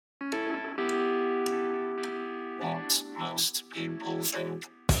most people think.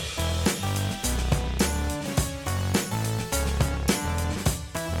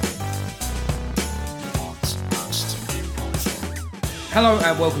 Hello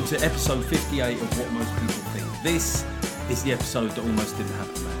and welcome to episode 58 of What Most People Think. This is the episode that almost didn't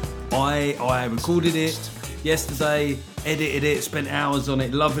happen, man. I recorded it yesterday, edited it, spent hours on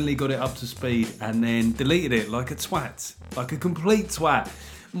it, lovingly got it up to speed, and then deleted it like a twat, like a complete twat.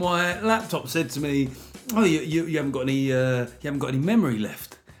 My laptop said to me, "Oh, you haven't got any memory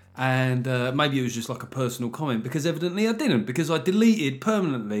left." And maybe it was just like a personal comment, because evidently I didn't, because I deleted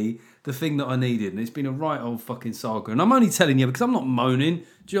permanently the thing that I needed, and it's been a right old fucking saga. And I'm only telling you because I'm not moaning.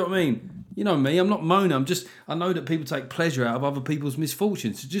 Do you know what I mean? You know me, I'm not moaning. I know that people take pleasure out of other people's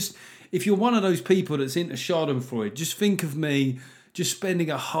misfortunes. So just, if you're one of those people that's into Schadenfreude, just think of me just spending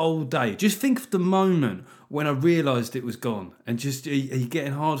a whole day. Just think of the moment when I realised it was gone, and just, are you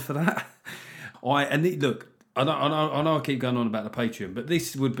getting hard for that? Look, I know I keep going on about the Patreon, but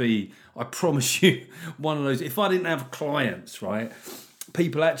this would be, I promise you, one of those. If I didn't have clients, right,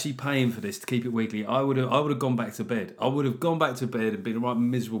 people actually paying for this to keep it weekly, I would have gone back to bed. I would have gone back to bed and been a right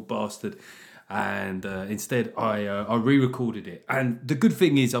miserable bastard. And instead, I re-recorded it. And the good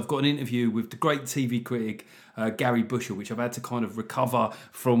thing is, I've got an interview with the great TV critic Garry Bushell, which I've had to kind of recover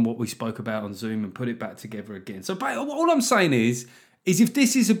from what we spoke about on Zoom and put it back together again. So all I'm saying is if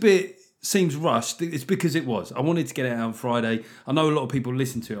this is a bit seems rushed, it's because it was. I wanted to get it out on Friday. I know a lot of people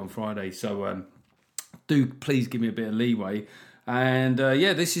listen to it on Friday, so do please give me a bit of leeway. And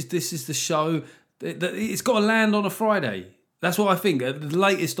this is the show. It's got to land on a Friday. That's what I think. The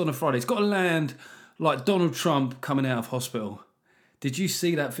latest on a Friday. It's got to land like Donald Trump coming out of hospital. Did you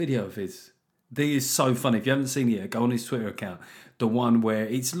see that video of his? It is so funny. If you haven't seen it yet, go on his Twitter account. The one where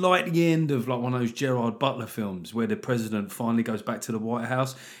it's like the end of like one of those Gerard Butler films where the president finally goes back to the White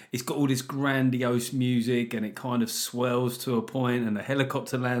House. It's got all this grandiose music and it kind of swells to a point and the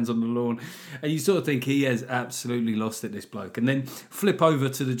helicopter lands on the lawn. And you sort of think he has absolutely lost it, this bloke. And then flip over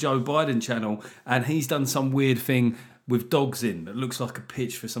to the Joe Biden channel and he's done some weird thing with dogs in that looks like a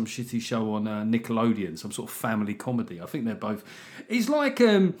pitch for some shitty show on Nickelodeon, some sort of family comedy. I think they're both. It's like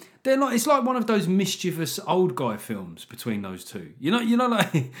it's like one of those mischievous old guy films between those two. Like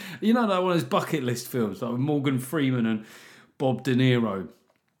one of those bucket list films like with Morgan Freeman and Bob De Niro,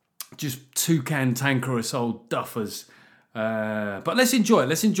 just two cantankerous old duffers. But let's enjoy it.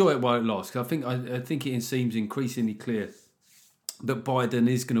 Let's enjoy it while it lasts. Cause I think it seems increasingly clear that Biden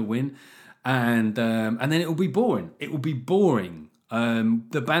is going to win. And then it will be boring. It will be boring.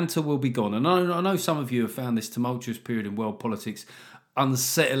 The banter will be gone. And I know some of you have found this tumultuous period in world politics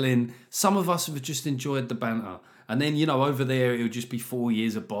unsettling. Some of us have just enjoyed the banter. And then, over there, it'll just be 4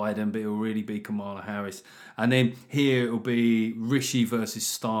 years of Biden, but it'll really be Kamala Harris. And then here it'll be Rishi versus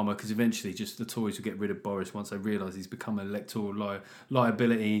Starmer, because eventually just the Tories will get rid of Boris once they realise he's become an electoral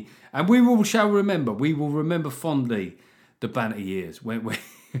liability. And we will remember fondly the banter years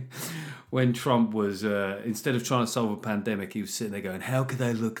when Trump was, instead of trying to solve a pandemic, he was sitting there going, how could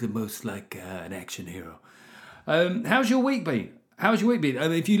I look the most like an action hero? How's your week been?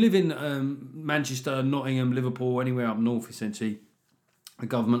 If you live in Manchester, Nottingham, Liverpool, anywhere up north, essentially, the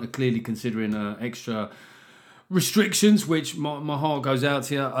government are clearly considering extra restrictions, which my heart goes out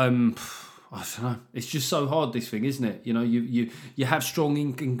to you. I don't know. It's just so hard, this thing, isn't it? You have strong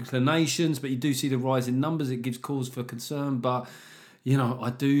inclinations, but you do see the rise in numbers. It gives cause for concern, but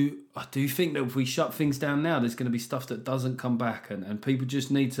I do think that if we shut things down now, there's going to be stuff that doesn't come back, and people just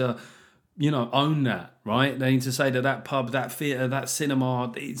need to, own that, right? They need to say that pub, that theatre, that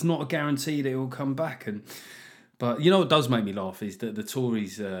cinema, it's not a guarantee that it will come back. But what does make me laugh is that the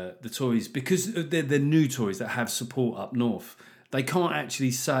Tories, because they're the new Tories that have support up north, they can't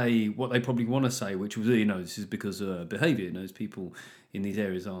actually say what they probably want to say, which was, this is because of behaviour. Those people in these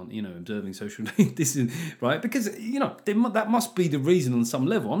areas aren't, observing social distancing, right? Because, that must be the reason on some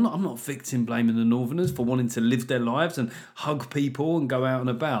level. I'm not victim blaming the Northerners for wanting to live their lives and hug people and go out and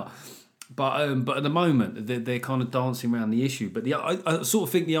about. But at the moment, they're kind of dancing around the issue. But I sort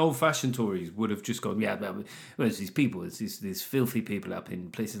of think the old-fashioned Tories would have just gone, there's these people, it's these filthy people up in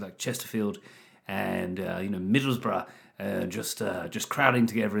places like Chesterfield and, Middlesbrough, just crowding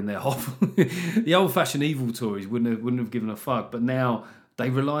together in their hovel. The old-fashioned evil Tories wouldn't have given a fuck, but now they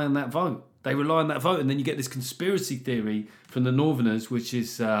rely on that vote. And then you get this conspiracy theory from the Northerners, which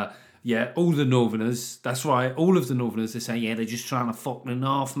is, all the Northerners, that's right, all of the Northerners, they're saying, they're just trying to fuck the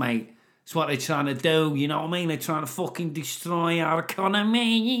North, mate. It's what they're trying to do, you know what I mean? They're trying to fucking destroy our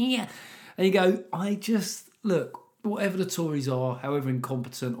economy. And you go, look, whatever the Tories are, however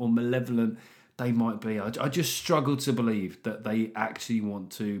incompetent or malevolent, they might be. I just struggle to believe that they actually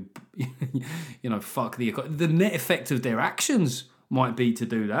want to, fuck the net effect of their actions might be to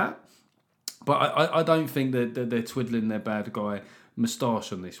do that. But I don't think that they're twiddling their bad guy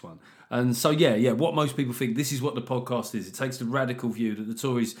moustache on this one. And so, what most people think, this is what the podcast is. It takes the radical view that the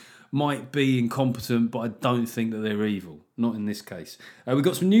Tories might be incompetent, but I don't think that they're evil. Not in this case. We've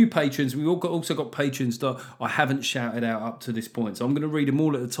got some new patrons. We've also got patrons that I haven't shouted out up to this point. So I'm going to read them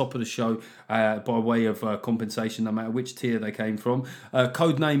all at the top of the show by way of compensation, no matter which tier they came from.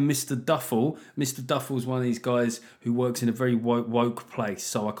 Codename Mr. Duffel. Mr. Duffel is one of these guys who works in a very woke place.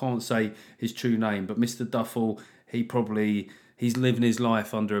 So I can't say his true name. But Mr. Duffel, he's living his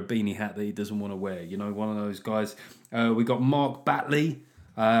life under a beanie hat that he doesn't want to wear. One of those guys. We got Mark Batley,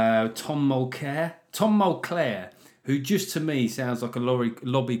 Tom Mulcair, who just to me sounds like a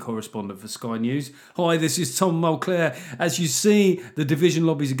lobby correspondent for Sky News. Hi, this is Tom Mulcair. As you see, the division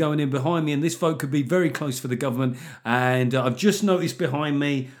lobbies are going in behind me, and this vote could be very close for the government. And I've just noticed behind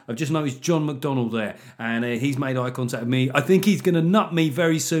me, John McDonnell there, and he's made eye contact with me. I think he's going to nut me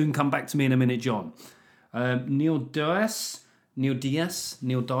very soon. Come back to me in a minute, John. Neil Diaz. Are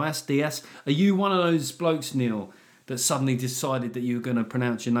you one of those blokes, Neil, that suddenly decided that you were going to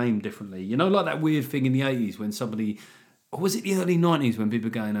pronounce your name differently? Like that weird thing in the 80s when somebody... Or was it the early 90s when people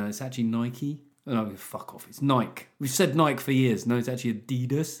were going, it's actually Nike? Oh, no, fuck off, it's Nike. We've said Nike for years. No, it's actually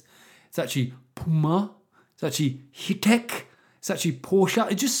Adidas. It's actually Puma. It's actually Hitek. It's actually Porsche.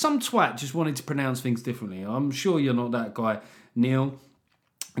 It's just some twat just wanted to pronounce things differently. I'm sure you're not that guy, Neil.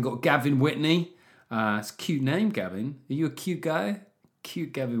 I've got Gavin Whitney. It's a cute name, Gavin. Are you a cute guy?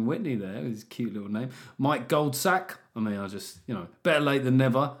 Cute Gavin Whitney there. It's a cute little name. Mike Goldsack. I just, better late than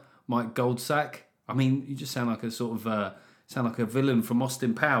never. Mike Goldsack. You just sound like a sort of, a villain from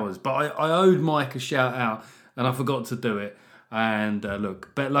Austin Powers. But I owed Mike a shout out and I forgot to do it. And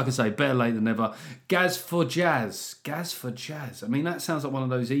look, like I say, better late than never. Gaz for Jazz. That sounds like one of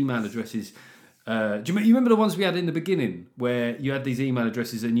those email addresses. Do you remember the ones we had in the beginning where you had these email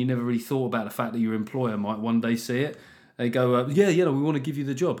addresses and you never really thought about the fact that your employer might one day see it? They go, we want to give you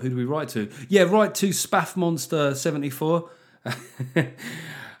the job. Who do we write to? Yeah, write to Spaffmonster74.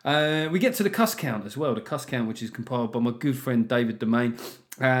 We get to the cuss count as well. The cuss count, which is compiled by my good friend David Domain.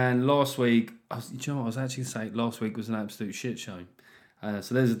 And last week, I was actually going to say last week was an absolute shit show.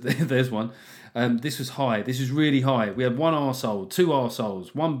 So there's one. This was high. This was really high. We had 1 arsehole, 2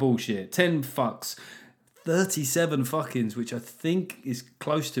 arseholes, 1 bullshit, 10 fucks, 37 fuckings, which I think is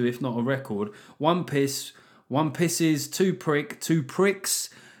close to, if not a record. 1 piss, 1 pisses, 2 pricks,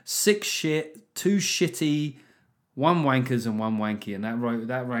 6 shit, 2 shitty, 1 wankers and 1 wanky. And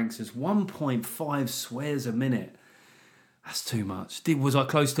that ranks as 1.5 swears a minute. That's too much. Was I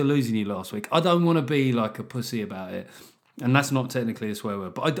close to losing you last week? I don't want to be like a pussy about it. And that's not technically a swear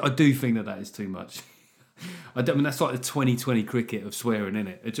word, but I do think that is too much. That's like the 2020 cricket of swearing,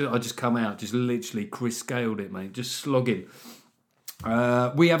 innit? I just come out, just literally Chris scaled it, mate, just slogging.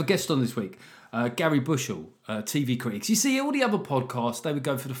 We have a guest on this week, Garry Bushell, TV critics. You see, all the other podcasts, they would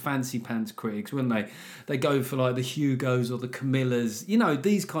go for the fancy pants critics, wouldn't they? They go for like the Hugos or the Camillas,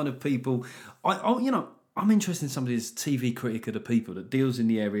 these kind of people. I'm interested in somebody who's TV critic of the people that deals in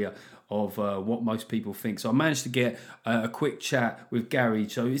the area of what most people think. So I managed to get a quick chat with Garry.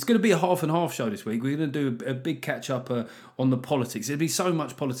 So it's going to be a half and half show this week. We're going to do a big catch up on the politics. There's been so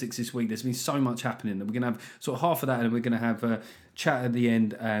much politics this week. There's been so much happening that we're going to have sort of half of that, and we're going to have a chat at the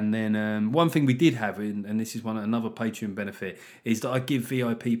end. And then one thing we did have, and this is another Patreon benefit, is that I give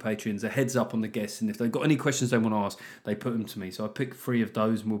VIP patrons a heads up on the guests, and if they've got any questions they want to ask, they put them to me. So I pick 3 of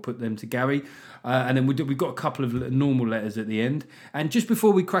those, and we'll put them to Garry. And then we've got a couple of normal letters at the end. And just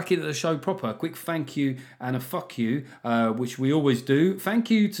before we crack into the show proper, a quick thank you and a fuck you, which we always do.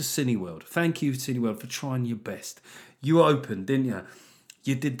 Thank you to Cineworld. Thank you, Cineworld, for trying your best. You opened, didn't you?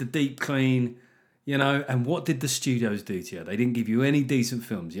 You did the deep clean, and what did the studios do to you? They didn't give you any decent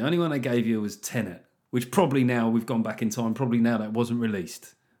films. The only one they gave you was Tenet, which probably now we've gone back in time, probably now that wasn't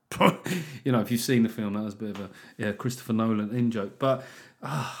released. If you've seen the film, that was a bit of a Christopher Nolan in-joke. But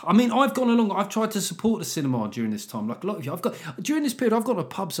I've gone along. I've tried to support the cinema during this time. Like a lot of you, during this period, I've gone to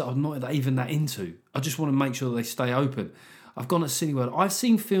pubs that I'm not even that into. I just want to make sure that they stay open. I've gone to Cineworld. I've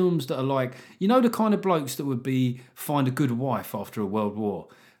seen films that are like, the kind of blokes that would find a good wife after a world war,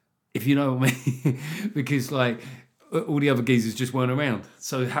 if you know what I mean. Because like all the other geezers just weren't around.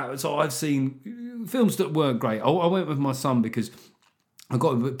 So I've seen films that weren't great. I went with my son because I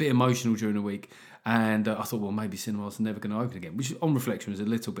got a bit emotional during the week. And I thought, well, maybe cinemas are never going to open again, which on reflection was a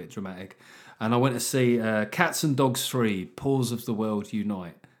little bit dramatic. And I went to see Cats and Dogs 3, Paws of the World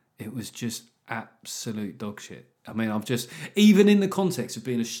Unite. It was just absolute dog shit. I mean, even in the context of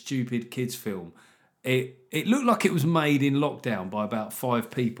being a stupid kids film, it looked like it was made in lockdown by about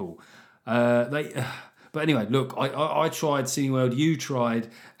 5 people. But anyway, look, I tried Cineworld, you tried,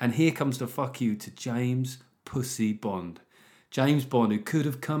 and here comes the fuck you to James Pussy Bond. James Bond, who could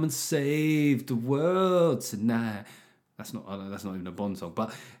have come and saved the world tonight. That's not even a Bond song,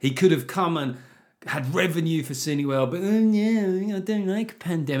 but he could have come and had revenue for Cineworld, but I don't like a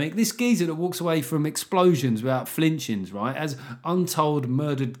pandemic. This geezer that walks away from explosions without flinchings, right? Has untold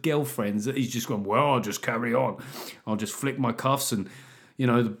murdered girlfriends that he's just gone, well, I'll just carry on. I'll just flick my cuffs and,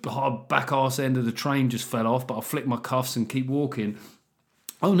 the hard back arse end of the train just fell off, but I'll flick my cuffs and keep walking.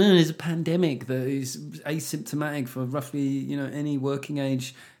 Oh no, there's a pandemic that is asymptomatic for roughly, any working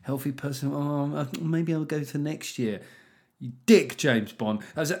age, healthy person. Oh, maybe I'll go to next year. You dick, James Bond.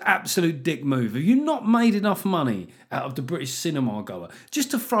 That's an absolute dick move. Have you not made enough money out of the British cinema goer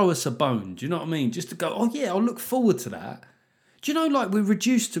just to throw us a bone? Do you know what I mean? Just to go, oh yeah, I'll look forward to that. Do you know, we're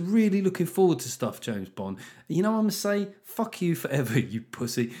reduced to really looking forward to stuff, James Bond. You know what I'm going to say? Fuck you forever, you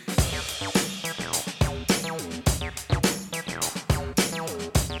pussy.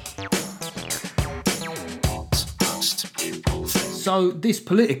 So this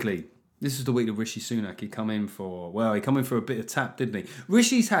politically... This is the week that Rishi Sunak, he come in for a bit of tap, didn't he?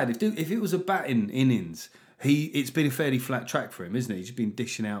 Rishi's had, if it was a batting innings, it's been a fairly flat track for him, isn't it? He's just been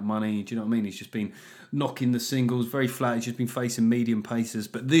dishing out money, do you know what I mean? He's just been knocking the singles, very flat, he's just been facing medium pacers.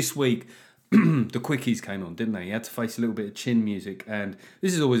 But this week, the quickies came on, didn't they? He had to face a little bit of chin music, and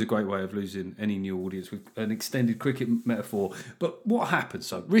this is always a great way of losing any new audience with an extended cricket metaphor. But what happened?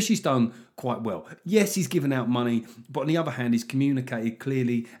 So Rishi's done quite well. Yes, he's given out money, but on the other hand, he's communicated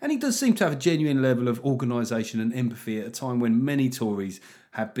clearly, and he does seem to have a genuine level of organisation and empathy at a time when many Tories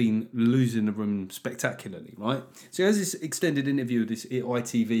have been losing the room spectacularly, right? So he has this extended interview with this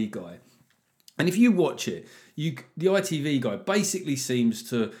ITV guy. And if you watch it, the ITV guy basically seems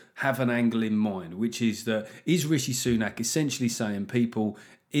to have an angle in mind, which is that is Rishi Sunak essentially saying people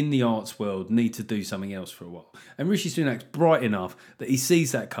in the arts world need to do something else for a while. And Rishi Sunak's bright enough that he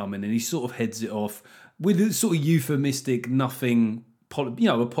sees that coming and he sort of heads it off with a sort of euphemistic nothing,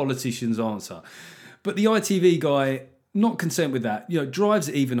 a politician's answer. But the ITV guy, not content with that, drives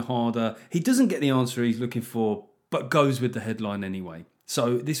it even harder. He doesn't get the answer he's looking for, but goes with the headline anyway.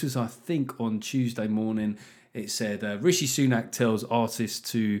 So this was, I think, on Tuesday morning. It said, Rishi Sunak tells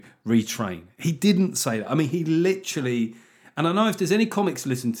artists to retrain. He didn't say that. I mean, he literally... And I know if there's any comics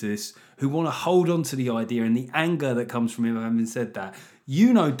listen to this who want to hold on to the idea and the anger that comes from him having said that,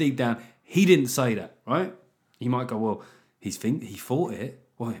 deep down, he didn't say that, right? You might go, well, he thought it.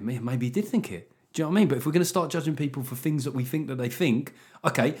 Well, maybe he did think it. Do you know what I mean? But if we're going to start judging people for things that we think that they think,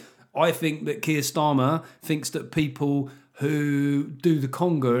 okay, I think that Keir Starmer thinks that people who do the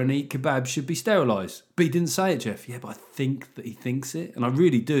conga and eat kebabs should be sterilised. But he didn't say it, Jeff. Yeah, but I think that he thinks it. And I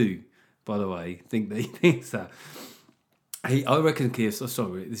really do, by the way, think that he thinks that. I reckon Keir...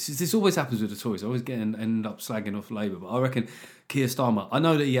 Sorry, this always happens with the Tories. I always end up slagging off Labour. But I reckon Keir Starmer... I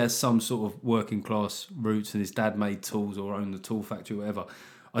know that he has some sort of working class roots and his dad made tools or owned the tool factory or whatever.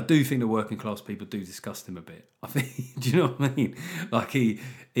 I do think the working class people do disgust him a bit. I think, do you know what I mean? Like he's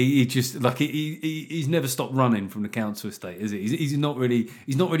never stopped running from the council estate, is he? He's not really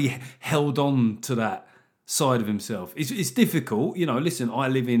held on to that side of himself. It's difficult, Listen, I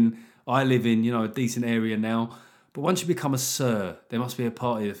live in a decent area now, but once you become a sir, there must be a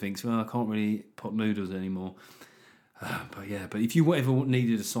party that thinks, well, I can't really pot noodles anymore. But if you ever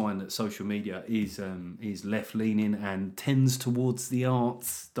needed a sign that social media is left-leaning and tends towards the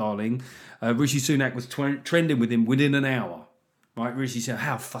arts, darling, Rishi Sunak was trending with him within an hour. Right? Rishi said,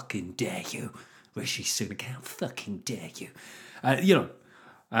 how fucking dare you? Rishi Sunak, how fucking dare you?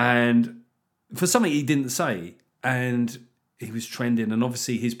 And for something he didn't say, and he was trending, and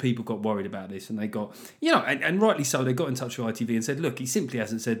obviously his people got worried about this, and they got, and rightly so, they got in touch with ITV and said, look, he simply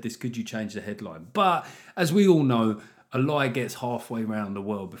hasn't said this, could you change the headline? But as we all know, a lie gets halfway around the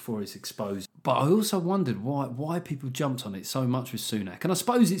world before it's exposed. But I also wondered why people jumped on it so much with Sunak. And I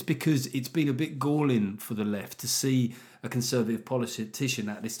suppose it's because it's been a bit galling for the left to see a Conservative politician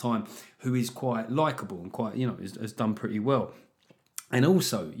at this time who is quite likeable and quite, has done pretty well. And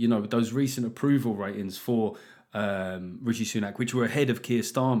also, those recent approval ratings for Rishi Sunak, which were ahead of Keir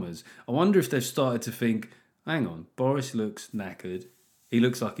Starmer's, I wonder if they've started to think, hang on, Boris looks knackered. He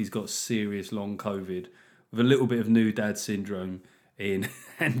looks like he's got serious long COVID with a little bit of new dad syndrome in,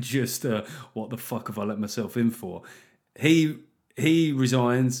 and just what the fuck have I let myself in for? He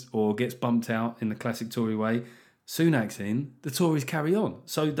resigns or gets bumped out in the classic Tory way. Sunak's in, the Tories carry on.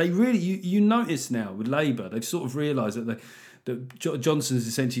 So they really, you notice now with Labour, they've sort of realised that Johnson's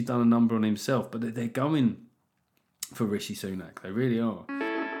essentially done a number on himself, but they're going for Rishi Sunak. They really are.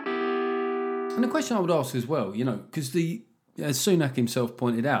 And the question I would ask as well, because as Sunak himself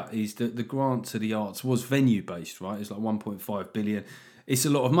pointed out, is that the grant to the arts was venue based, right? It's like 1.5 billion. It's a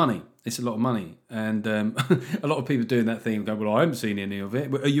lot of money. And a lot of people doing that thing go, well, I haven't seen any of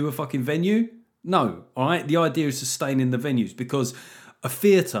it. Are you a fucking venue? No, all right? The idea is sustaining the venues, because a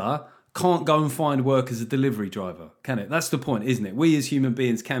theatre can't go and find work as a delivery driver, can it? That's the point, isn't it? We as human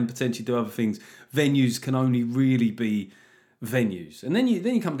beings can potentially do other things. Venues can only really be venues. And then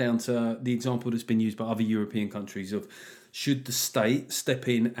you come down to the example that's been used by other European countries of, should the state step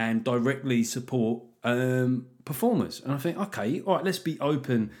in and directly support performers? And I think, okay, all right, let's be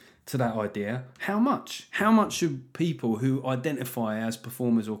open to that idea. How much? How much should people who identify as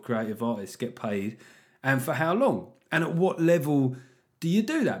performers or creative artists get paid, and for how long? And at what level do you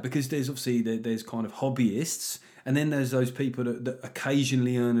do that? Because there's obviously there's kind of hobbyists, and then there's those people that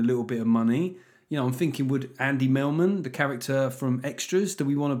occasionally earn a little bit of money. I'm thinking, would Andy Melman, the character from Extras, do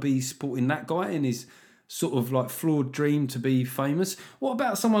we want to be supporting that guy in his sort of like flawed dream to be famous? What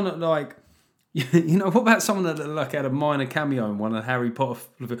about someone that what about someone that like had a minor cameo in one of Harry Potter,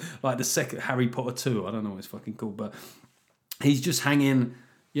 like the second Harry Potter 2? I don't know what it's fucking called, but he's just hanging,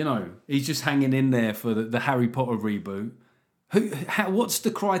 in there for the Harry Potter reboot. What's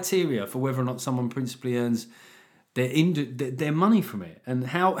the criteria for whether or not someone principally earns their money from it? And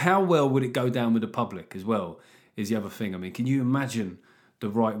how well would it go down with the public as well, is the other thing. I mean, can you imagine the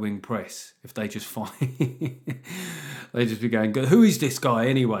right-wing press if they just they just be going, who is this guy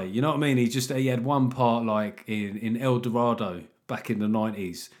anyway? You know what I mean? He had one part like in El Dorado back in the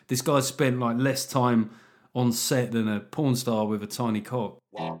 90s. This guy spent like less time on set than a porn star with a tiny cock.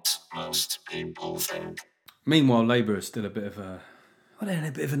 What most people think. Meanwhile, Labour is still they're in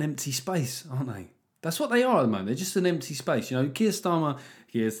a bit of an empty space, aren't they? That's what they are at the moment. They're just an empty space. Keir Starmer,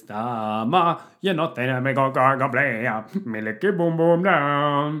 you're not there, me go play, milky boom boom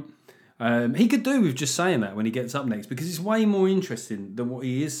down. He could do with just saying that when he gets up next, because it's way more interesting than what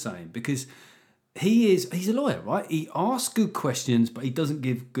he is saying. Because he's a lawyer, right? He asks good questions, but he doesn't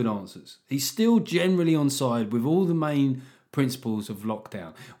give good answers. He's still generally on side with all the main principles of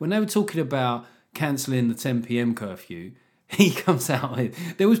lockdown. When they were talking about cancelling the 10 p.m. curfew, he comes out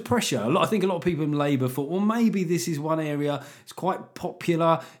with, there was pressure. I think a lot of people in Labour thought, well, maybe this is one area, it's quite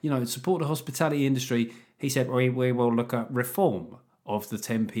popular, support the hospitality industry. He said, we will look at reform of the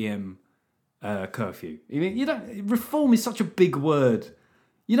 10 p.m. Curfew. Reform is such a big word.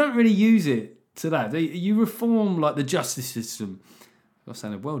 You don't really use it to that. You reform like the justice system. I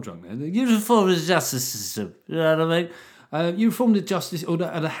sounded well drunk there. You reform the justice system. You know what I mean? You reform the justice or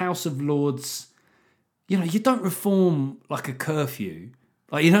the House of Lords. You don't reform like a curfew.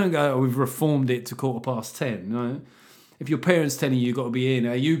 Like, you don't go, we've reformed it to 10:15. If your parents telling you you've got to be in,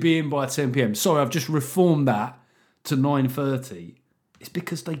 you be in by 10 p.m. Sorry, I've just reformed that to 9:30. It's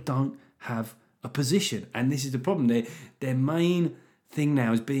because they don't have a position. And this is the problem. Their main thing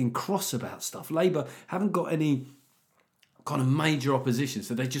now is being cross about stuff. Labour haven't got any kind of major opposition,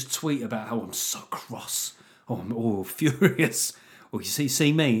 so they just tweet about how I'm so cross. I'm all furious. Well, you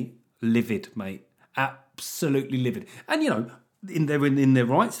see me, livid, mate. Absolutely livid. And, they're in their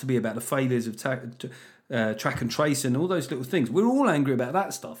rights to be about the failures of track and trace and all those little things. We're all angry about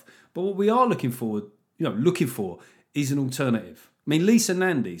that stuff. But what we are looking for is an alternative. I mean, Lisa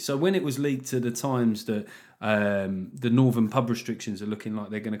Nandy. So when it was leaked to the Times that the northern pub restrictions are looking like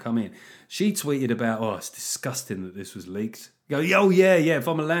they're going to come in, she tweeted about, it's disgusting that this was leaked. You go, yeah, if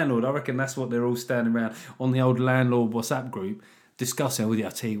I'm a landlord, I reckon that's what they're all standing around on the old landlord WhatsApp group discussing. Well, I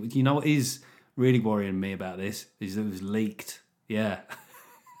tell you what is really worrying me about this is that it was leaked. Yeah.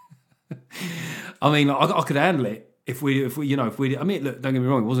 I mean, I could handle it if we, I mean, look, don't get me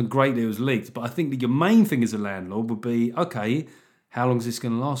wrong, it wasn't great that it was leaked, but I think that your main thing as a landlord would be, okay, how long is this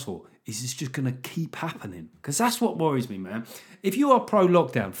going to last for? Is this just going to keep happening? Because that's what worries me, man. If you are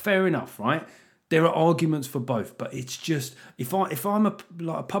pro-lockdown, fair enough, right? There are arguments for both, but it's just, if I'm a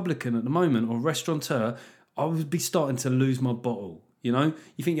publican at the moment or a restaurateur, I would be starting to lose my bottle. You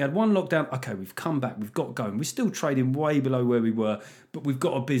think you had one lockdown, okay, we've come back, we've got going. We're still trading way below where we were, but we've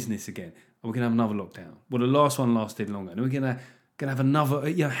got a business again. And we're going to have another lockdown. Well, the last one lasted longer. And we're going to have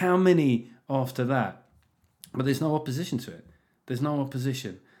another, how many after that? But there's no opposition to it. There's no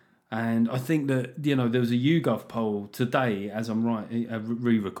opposition. And I think that, there was a YouGov poll today, as I'm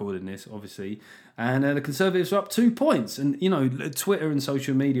re-recording this, obviously, and the Conservatives are up 2 points. And, Twitter and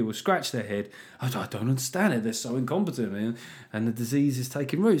social media will scratch their head. I don't understand it. They're so incompetent. And the disease is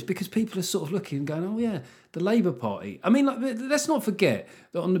taking roots because people are sort of looking and going, oh, yeah, the Labour Party. I mean, let's not forget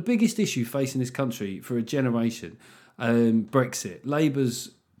that on the biggest issue facing this country for a generation, Brexit,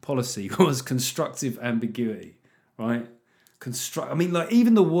 Labour's policy was constructive ambiguity. right? I mean, like,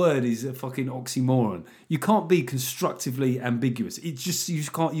 even the word is a fucking oxymoron. You can't be constructively ambiguous. It's just you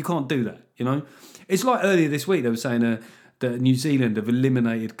can't do that. You know, it's like earlier this week they were saying that New Zealand have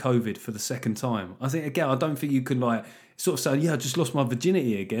eliminated COVID for the second time. I think again, I don't think you can like sort of say, yeah, I just lost my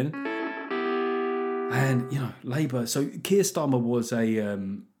virginity again. And you know, Labour. So Keir Starmer was a.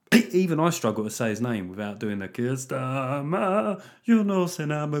 Even I struggle to say his name without doing the Keir Starmer, you know, say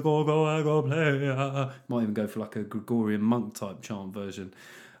I'm a go player. Might even go for like a Gregorian monk type chant version.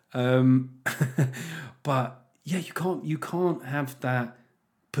 But yeah, you can't have that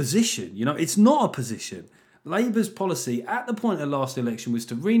position. You know, it's not a position. Labour's policy at the point of the last election was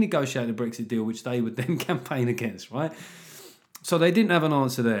to renegotiate the Brexit deal, which they would then campaign against, right? So they didn't have an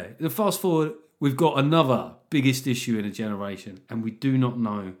answer there. Fast forward, we've got another biggest issue in a generation, and we do not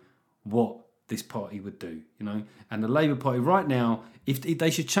know what this party would do, you know? And the Labour Party right now, if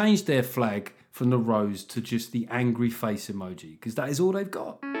they should change their flag from the rose to just the angry face emoji, because that is all they've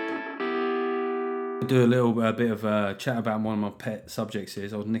got. I'll do a little bit of a chat about one of my pet subjects here.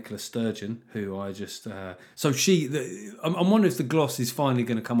 Old Nicola Sturgeon, who I just... I'm wondering if the gloss is finally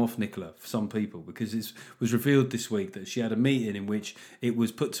going to come off Nicola for some people, because it was revealed this week that she had a meeting in which it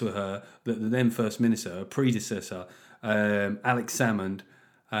was put to her that the then First Minister, her predecessor, Alex Salmond,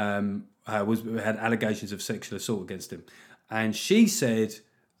 had allegations of sexual assault against him. And she said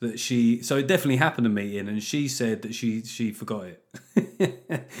that so it definitely happened, a meeting, and she said that she forgot it.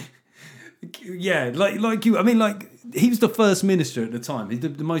 Yeah, like you. I mean, like, he was the first minister at the time. He's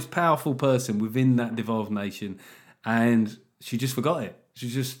the most powerful person within that devolved nation, and she just forgot it. She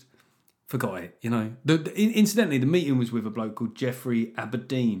just forgot it. You know. Incidentally, the meeting was with a bloke called Jeffrey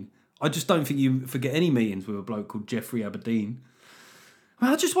Aberdeen. I just don't think you forget any meetings with a bloke called Jeffrey Aberdeen.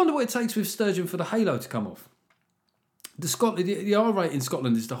 I just wonder what it takes with Sturgeon for the halo to come off. The R rate in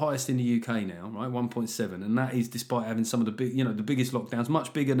Scotland is the highest in the UK now, right? 1.7, and that is despite having some of the the biggest lockdowns,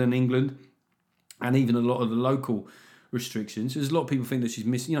 much bigger than England, and even a lot of the local restrictions. There's a lot of people think that she's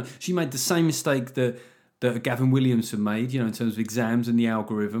missing. You know, she made the same mistake that Gavin Williamson made. You know, in terms of exams and the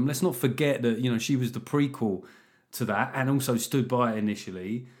algorithm. Let's not forget that she was the prequel to that, and also stood by it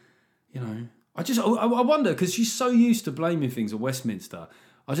initially. You know. I wonder, because she's so used to blaming things at Westminster.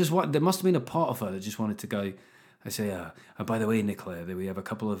 There must have been a part of her that just wanted to go. I say, by the way, Nicola, we have a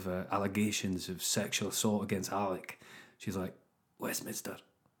couple of allegations of sexual assault against Alec. She's like, Westminster,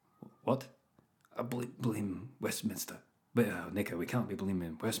 what? I blame Westminster. But Nicola, we can't be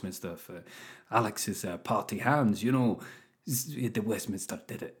blaming Westminster for Alex's party hands. You know, the Westminster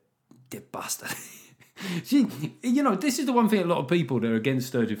did it, the bastard. This is the one thing a lot of people that are against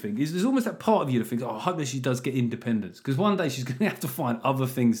Sturgeon think is there's almost that part of you that thinks, I hope that she does get independence, because one day she's going to have to find other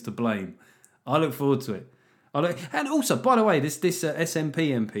things to blame. I look forward to it. And also, by the way, this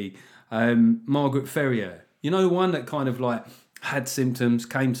SNP MP, Margaret Ferrier, the one that kind of like had symptoms,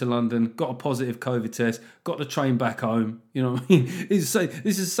 came to London, got a positive COVID test, got the train back home. You know what I mean? This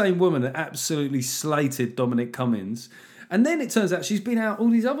is the same woman that absolutely slated Dominic Cummings. And then it turns out she's been out all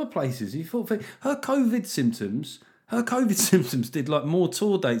these other places. You thought her COVID symptoms did like more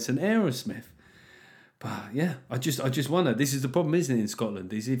tour dates than Aerosmith. But yeah, I just wonder. This is the problem, isn't it, in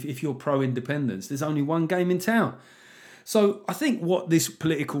Scotland? Is if you're pro-independence, there's only one game in town. So I think what this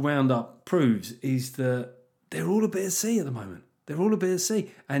political roundup proves is that they're all a bit at sea at the moment. They're all a bit at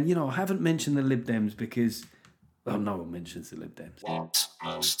sea. And I haven't mentioned the Lib Dems because no one mentions the Lib Dems. What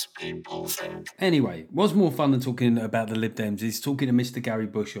most people think. Anyway, what's more fun than talking about the Lib Dems is talking to Mr. Garry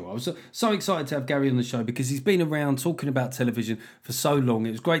Bushell. I was so excited to have Garry on the show because he's been around talking about television for so long.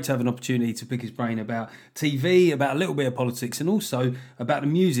 It was great to have an opportunity to pick his brain about TV, about a little bit of politics, and also about the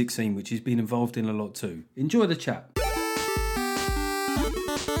music scene, which he's been involved in a lot too. Enjoy the chat.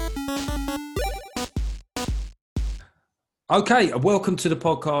 Okay, welcome to the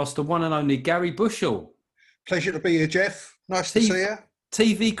podcast, the one and only Garry Bushell. Pleasure to be here, Jeff. Nice to see you.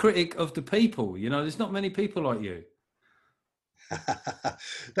 TV critic of the people. There's not many people like you.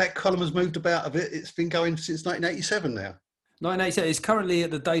 That column has moved about a bit. It's been going since 1987 now. 1987. It's currently at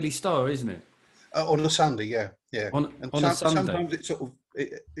the Daily Star, isn't it? On a Sunday, yeah. On a Sunday. Sometimes it sort of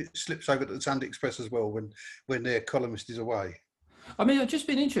it slips over to the Sunday Express as well when their columnist is away. I mean, I've just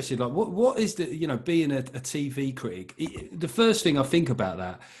been interested. Like, what is the being a TV critic? The first thing I think about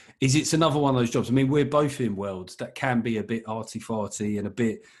that is it's another one of those jobs. I mean, we're both in worlds that can be a bit arty-farty and a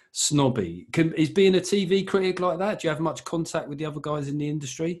bit snobby. Is being a TV critic like that? Do you have much contact with the other guys in the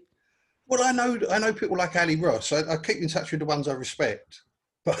industry? Well, I know people like Ali Ross. I keep in touch with the ones I respect.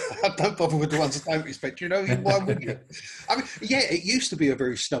 But I don't bother with the ones I don't respect. You know, why would you? I mean, yeah, it used to be a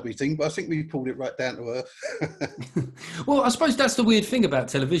very snobby thing, but I think we pulled it right down to earth. Well, I suppose that's the weird thing about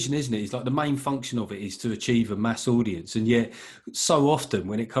television, isn't it? It's like the main function of it is to achieve a mass audience. And yet, so often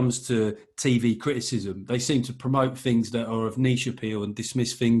when it comes to TV criticism, they seem to promote things that are of niche appeal and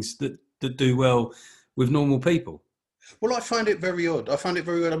dismiss things that do well with normal people. Well, I find it very odd. I find it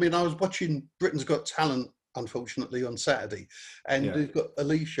very odd. I mean, I was watching Britain's Got Talent, unfortunately, on Saturday, and Yeah. they've got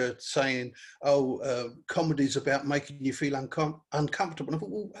Alicia saying, comedy's about making you feel uncomfortable. And I thought,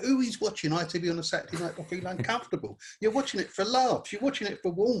 well, who is watching ITV on a Saturday night to feel uncomfortable? You're watching it for laughs. You're watching it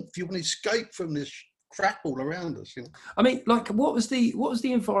for warmth. You want to escape from this crap all around us. You know? I mean, like, what was the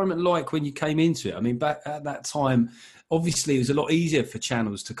environment like when you came into it? I mean, back at that time, obviously, it was a lot easier for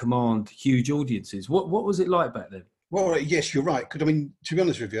channels to command huge audiences. What was it like back then? Well, yes, you're right. Because I mean, to be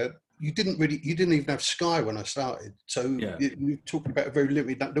honest with you, you didn't even have Sky when I started. So Yeah. you're talking about a very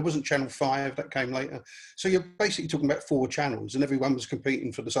limited. There wasn't Channel 5 that came later. So you're basically talking about 4 channels, and everyone was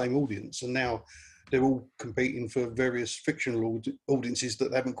competing for the same audience. And now they're all competing for various fictional audiences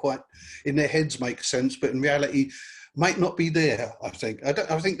that haven't quite, in their heads, make sense, but in reality, might not be there. I think. I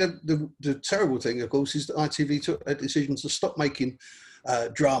think the terrible thing, of course, is that ITV took a decision to stop making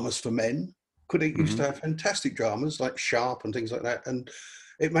dramas for men. Could it used to have fantastic dramas like Sharp and things like that, and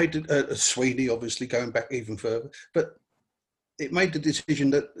it made Sweeney, obviously going back even further, but it made the decision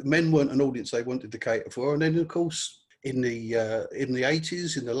that men weren't an audience they wanted to cater for. And then, of course, in the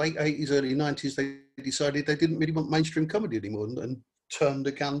 80s, in the late 80s, early 90s, they decided they didn't really want mainstream comedy anymore and turned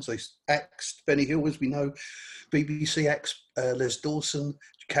the guns. They axed Benny Hill, as we know. BBC axed Les Dawson.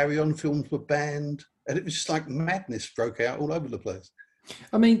 Carry On films were banned, and it was just like madness broke out all over the place.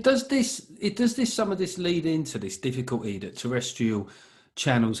 I mean, does some of this lead into this difficulty that terrestrial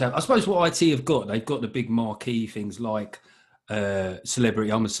channels have? I suppose what IT have got, they've got the big marquee things like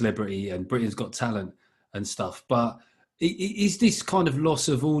Celebrity, I'm a Celebrity, and Britain's Got Talent and stuff. But is this kind of loss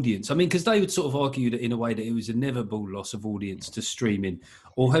of audience? I mean, because they would sort of argue that in a way that it was inevitable loss of audience to streaming,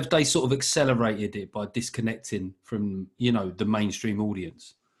 or have they sort of accelerated it by disconnecting from, the mainstream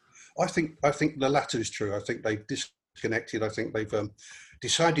audience? I think the latter is true. I think they've disconnected. I think they've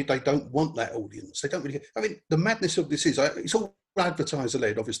decided they don't want that audience. They don't really. I mean, the madness of this is it's all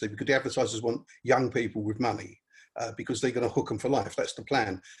advertiser-led, obviously, because the advertisers want young people with money because they're going to hook them for life. That's the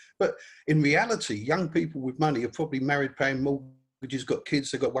plan. But in reality, young people with money are probably married, paying mortgages, got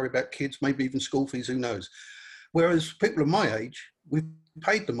kids. They've got to worry about kids, maybe even school fees. Who knows? Whereas people of my age, we've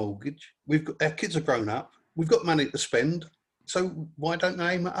paid the mortgage. Our kids are grown up. We've got money to spend. So why don't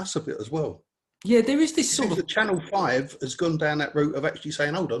they aim at us a bit as well? Yeah, there is this sort of... Channel 5 has gone down that route of actually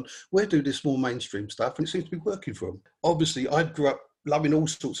saying, hold on, we'll do this more mainstream stuff, and it seems to be working for them. Obviously, I grew up loving all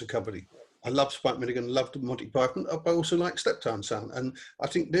sorts of comedy. I loved Spike Milligan, loved Monty Python, but I also like Steptoe Son. And I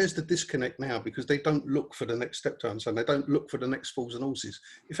think there's the disconnect now, because they don't look for the next Steptoe Son. They don't look for the next Fools and Horses.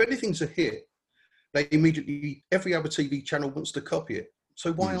 If anything's a hit, they immediately, every other TV channel wants to copy it.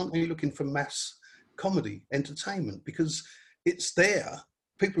 So why aren't they looking for mass comedy, entertainment? Because it's there.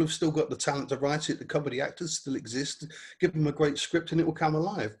 People have still got the talent to write it. The comedy actors still exist. Give them a great script and it will come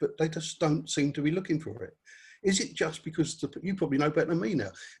alive. But they just don't seem to be looking for it. Is it just because, you probably know better than me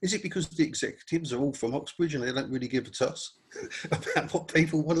now, is it because the executives are all from Oxbridge and they don't really give a toss about what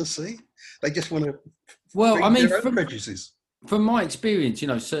people want to see? They just want to their own prejudices. From my experience,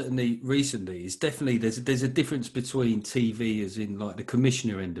 certainly recently, it's definitely there's a difference between TV, as in like the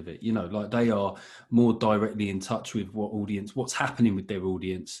commissioner end of it. Like they are more directly in touch with what's happening with their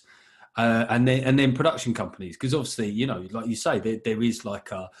audience, and then production companies, because obviously, like you say, there is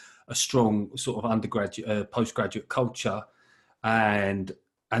like a strong sort of undergraduate, postgraduate culture, and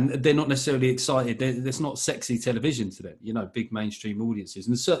they're not necessarily excited. There's not sexy television to them, big mainstream audiences,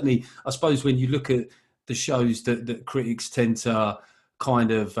 and certainly, I suppose when you look at the shows that critics tend to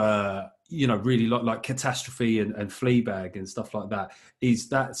kind of, really like Catastrophe and Fleabag and stuff like that,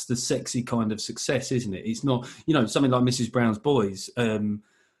 that's the sexy kind of success, isn't it? It's not, something like Mrs. Brown's Boys,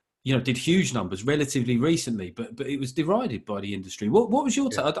 did huge numbers relatively recently, but it was derided by the industry. What was your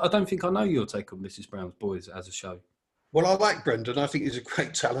take? I don't think I know your take on Mrs. Brown's Boys as a show. Well, I like Brendan. I think he's a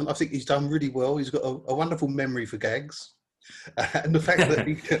great talent. I think he's done really well. He's got a wonderful memory for gags. And the fact that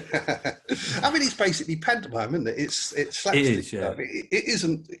it's basically pantomime, isn't it? It's slapstick. It is, yeah.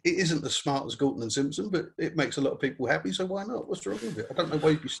 It isn't as smart as Galton and Simpson, but it makes a lot of people happy. So why not? What's wrong with it? I don't know why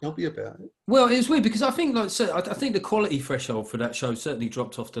you'd be snobby about it. Well, it's weird because I think, I think the quality threshold for that show certainly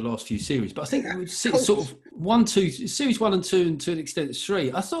dropped off the last few series. But I think sort of series 1 and 2, and to an extent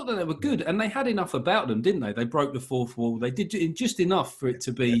 3. I thought that they were good, and they had enough about them, didn't they? They broke the fourth wall. They did just enough for it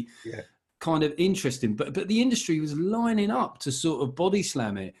to be. kind of interesting. But the industry was lining up to sort of body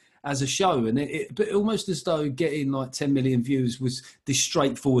slam it as a show, and but almost as though getting like 10 million views was this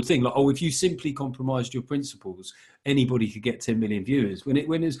straightforward thing. Like, oh, if you simply compromised your principles, anybody could get 10 million viewers.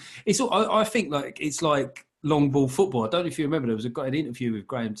 I think like it's like long ball football. I don't know if you remember, there was an interview with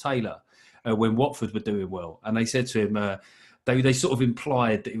Graham Taylor when Watford were doing well, and they said to him, they sort of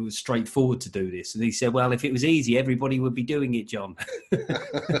implied that it was straightforward to do this, and he said, "Well, if it was easy, everybody would be doing it, John."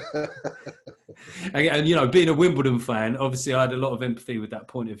 and you know, being a Wimbledon fan, obviously, I had a lot of empathy with that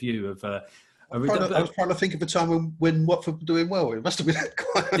point of view of. I was trying to think of a time when Watford were doing well. It must have been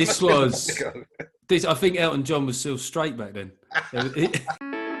quite. This. I think Elton John was still straight back then.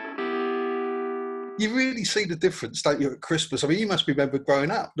 You really see the difference, don't you, at Christmas? I mean, you must remember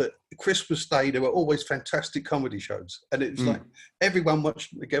growing up that Christmas Day there were always fantastic comedy shows, and it was like everyone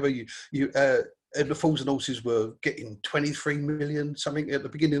watched together. And the Fools and Horses were getting 23 million something at the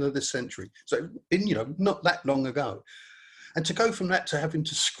beginning of this century. So, not that long ago. And to go from that to having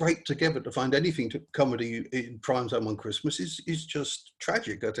to scrape together to find anything to comedy in prime time on Christmas is just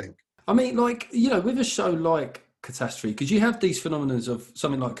tragic, I think. I mean, like, with a show like Catastrophe, because you have these phenomena of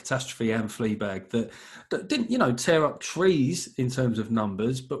something like Catastrophe and Fleabag that didn't, tear up trees in terms of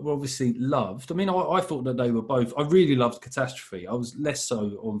numbers, but were obviously loved. I mean, I thought that they were both. I really loved Catastrophe. I was less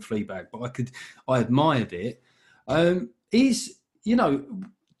so on Fleabag, but I admired it. Do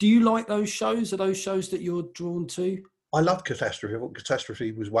you like those shows? Are those shows that you're drawn to? I loved Catastrophe. I thought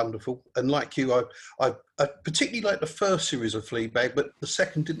Catastrophe was wonderful. And like you, I particularly liked the first series of Fleabag, but the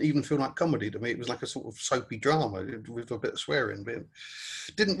second didn't even feel like comedy to me. It was like a sort of soapy drama with a bit of swearing. But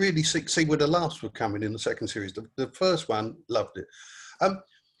didn't really see where the laughs were coming in the second series. The first one, loved it. Do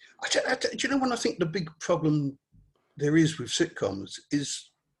you know what I think the big problem there is with sitcoms is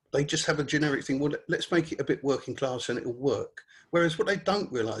they just have a generic thing. Well, let's make it a bit working class and it'll work. Whereas what they don't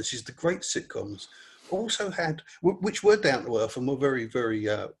realise is the great sitcoms also had, which were down to earth and were very, very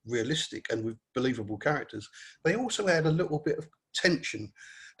realistic and with believable characters, they also had a little bit of tension.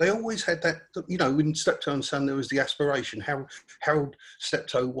 They always had that, in Steptoe and Son, there was the aspiration, Harold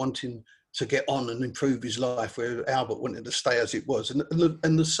Steptoe wanting to get on and improve his life, where Albert wanted to stay as it was.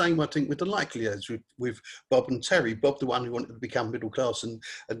 And the same, I think, with the likely as with Bob and Terry. Bob, the one who wanted to become middle class and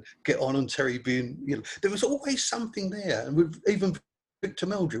get on, and Terry being, there was always something there. And with even Victor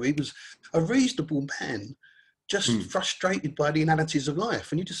Meldrew, he was a reasonable man, just frustrated by the inanities of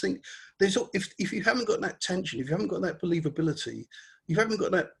life. And you just think, if you haven't got that tension, if you haven't got that believability, you haven't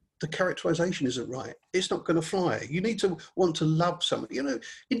got that, the characterization isn't right, it's not going to fly. You need to want to love somebody.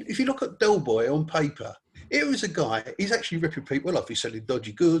 If you look at Del Boy on paper, here is a guy, he's actually ripping people off. He's selling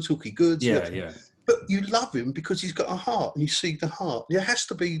dodgy goods, hooky goods. Yeah. But you love him because he's got a heart, and you see the heart. There has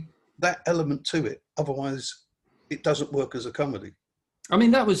to be that element to it. Otherwise, it doesn't work as a comedy. I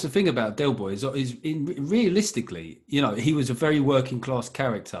mean, that was the thing about Del Boy, realistically, he was a very working class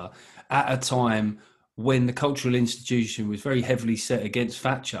character at a time when the cultural institution was very heavily set against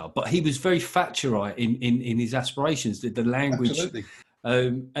Thatcher, but he was very Thatcherite in his aspirations, the language. Absolutely.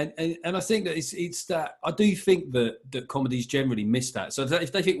 And I think that it's that I do think that comedies generally miss that. So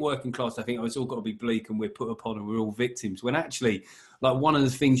if they think working class, I think it's all got to be bleak and we're put upon and we're all victims. When actually, like, one of the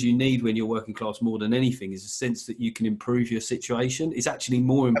things you need when you're working class more than anything is a sense that you can improve your situation. It's actually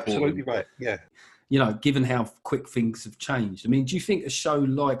more important. Absolutely right. Yeah. Given how quick things have changed. I mean, do you think a show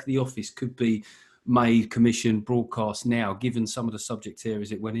like The Office could be made, commissioned, broadcast now, given some of the subject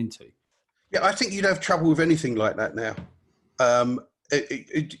areas it went into? Yeah, I think you'd have trouble with anything like that now.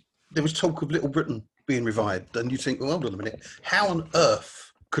 There was talk of Little Britain being revived, and you think, well, hold on a minute, how on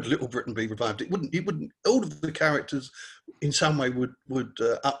earth could Little Britain be revived? It wouldn't. All of the characters, in some way, would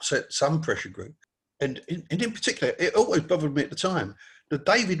upset some pressure group, and in particular, it always bothered me at the time. The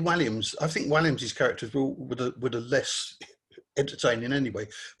David Walliams, I think Walliams' characters were the less entertaining anyway.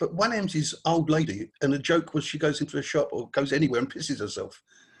 But Walliams' old lady, and the joke was she goes into a shop or goes anywhere and pisses herself.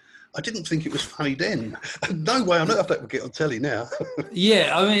 I didn't think it was funny then. No way on earth that would get on telly now.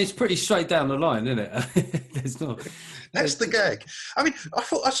 Yeah, I mean, it's pretty straight down the line, isn't it? That's the gag. I mean,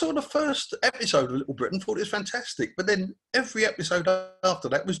 I saw the first episode of Little Britain, thought it was fantastic, but then every episode after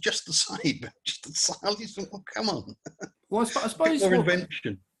that was just the same. Just the same. I just thought, oh, come on. Well, I suppose more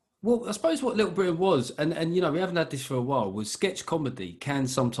invention. Well, I suppose what Little Britain was, and we haven't had this for a while, was sketch comedy can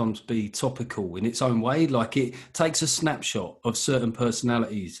sometimes be topical in its own way. Like, it takes a snapshot of certain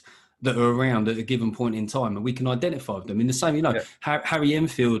personalities that are around at a given point in time, and we can identify with them in the same, Harry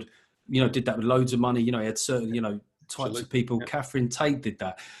Enfield, did that with loads of money. He had certain, types Absolutely. of people. Yeah. Catherine Tate did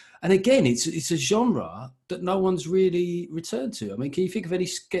that. And again, it's a genre that no one's really returned to. I mean, can you think of any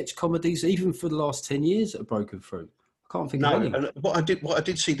sketch comedies, even for the last 10 years, that have broken through? Can't think of No, any. and what I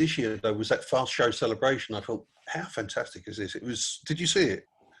did see this year though was that fast show celebration. I thought, how fantastic is this? It was. Did you see it? It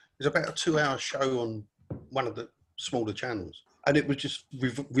was about a 2-hour show on one of the smaller channels, and it was just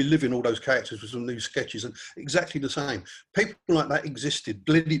reliving all those characters with some new sketches and exactly the same. People like that existed.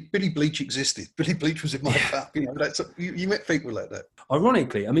 Billy Bleach existed. Billy Bleach was in my cup. You know, you met people like that.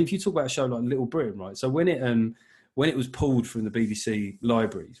 Ironically, I mean, if you talk about a show like Little Britain, right? So when it was pulled from the BBC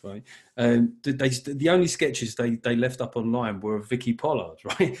libraries, right? The only sketches they left up online were of Vicky Pollard,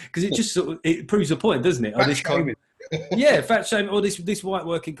 right? Because it just it proves a point, doesn't it? Fat shaming. Yeah, fat shame. Or this white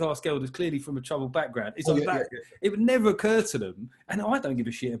working class girl that's clearly from a troubled background. It's like that. It would never occur to them, and I don't give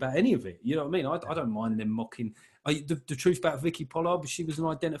a shit about any of it. You know what I mean? I don't mind them mocking. The truth about Vicky Pollard, she was an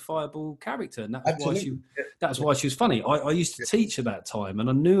identifiable character, and that's why she was funny. I used to teach at that time, and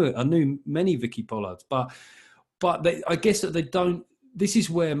I knew many Vicky Pollards, but I guess that they don't. This is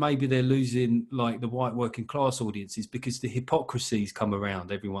where maybe they're losing like the white working class audiences, because the hypocrisies come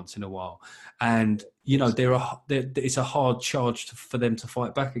around every once in a while, and you know it's a hard charge for them to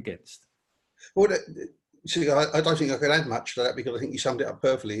fight back against. Well, see, I don't think I could add much to that, because I think you summed it up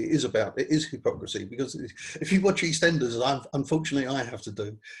perfectly. It is hypocrisy, because if you watch EastEnders, as unfortunately I have to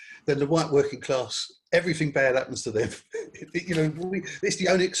do, then the white working class, everything bad happens to them. You know, it's the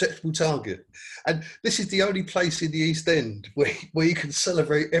only acceptable target. And this is the only place in the East End where you can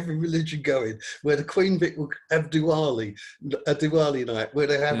celebrate every religion going, where the Queen Vic will have a Diwali night, where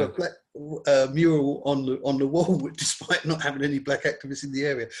they have a black mural on the wall, despite not having any black activists in the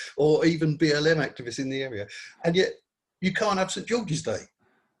area, or even BLM activists in the area. And yet you can't have St George's Day.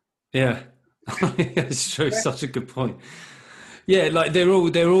 Yeah, it's true. It's such a good point. Yeah, like they're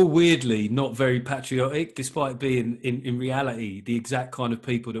all weirdly not very patriotic, despite being in reality the exact kind of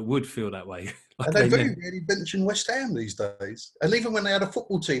people that would feel that way. Like and they very rarely mention West Ham these days. And even when they had a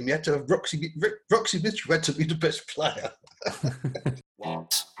football team, you had to have Roxy Mitchell had to be the best player.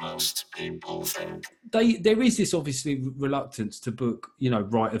 What most people think. There is this obviously reluctance to book, you know,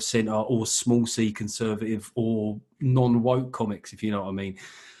 right of centre or small C conservative or non-woke comics, if you know what I mean.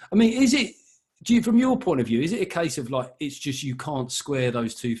 I mean, from your point of view, is it a case of like it's just you can't square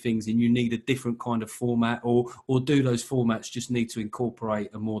those two things and you need a different kind of format, or do those formats just need to incorporate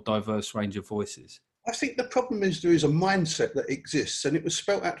a more diverse range of voices? I think the problem is there is a mindset that exists, and it was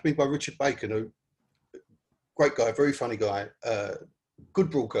spelt out to me by Richard Bacon, who great guy, very funny guy, good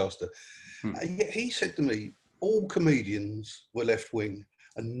broadcaster. And yet he said to me, all comedians were left wing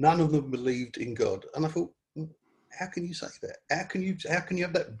and none of them believed in God. And I thought, how can you say that? How can you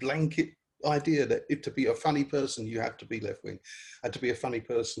have that blanket idea that if to be a funny person you have to be left wing, and to be a funny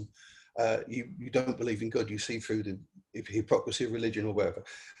person you don't believe in God, you see through the hypocrisy of religion or whatever.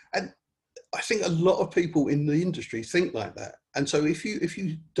 And I think a lot of people in the industry think like that. And so if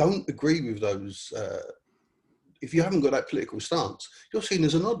you don't agree with those, if you haven't got that political stance, you're seen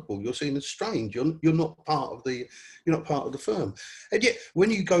as an oddball. You're seen as strange. You're not part of the firm. And yet,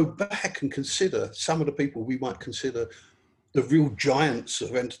 when you go back and consider some of the people we might consider the real giants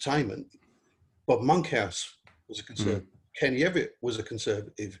of entertainment, Bob Monkhouse was a conservative. Kenny Everett was a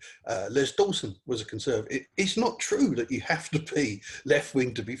conservative. Les Dawson was a conservative. It's not true that you have to be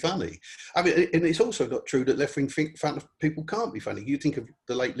left-wing to be funny. I mean, and it's also not true that left-wing people can't be funny. You think of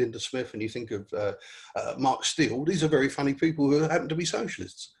the late Linda Smith and you think of Mark Steele. These are very funny people who happen to be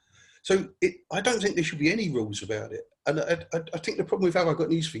socialists. So I don't think there should be any rules about it. And I think the problem with Have I Got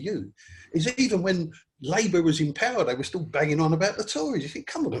News for You is even when Labour was in power, they were still banging on about the Tories. You think,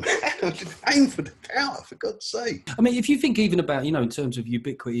 come on, man, aim for the power, for God's sake. I mean, if you think even about, you know, in terms of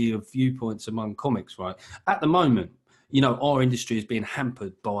ubiquity of viewpoints among comics, right? At the moment, you know, our industry is being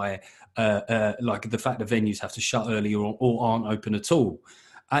hampered by like the fact that venues have to shut early or aren't open at all.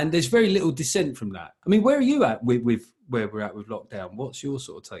 And there's very little dissent from that. I mean, where are you at with where we're at with lockdown? What's your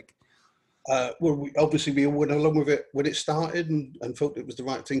sort of take? Well, we all went along with it when it started and felt it was the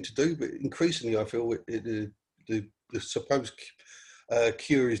right thing to do. But increasingly, I feel the supposed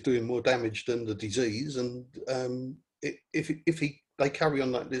cure is doing more damage than the disease. And if they carry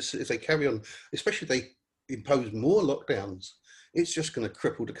on like this, if they carry on, especially if they impose more lockdowns, it's just going to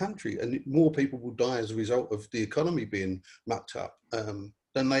cripple the country, and more people will die as a result of the economy being mucked up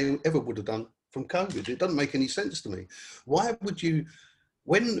than they ever would have done from COVID. It doesn't make any sense to me. Why would you?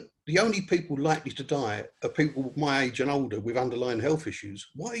 When the only people likely to die are people my age and older with underlying health issues,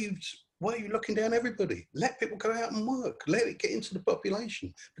 why are you looking down everybody? Let people go out and work. Let it get into the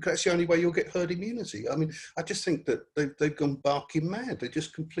population, because that's the only way you'll get herd immunity. I mean, I just think that they've gone barking mad. They're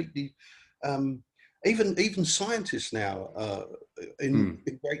just completely even scientists now in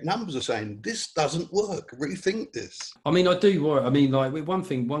great numbers are saying this doesn't work. Rethink this. I mean, I do worry. I mean, like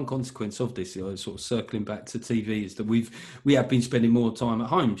one consequence of this, sort of circling back to TV, is that we have been spending more time at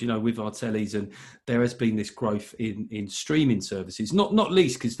home, with our tellies, and there has been this growth in streaming services. Not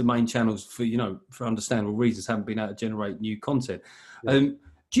least because the main channels, for understandable reasons, haven't been able to generate new content. Yeah.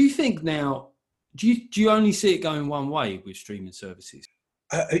 Do you think now? Do you only see it going one way with streaming services?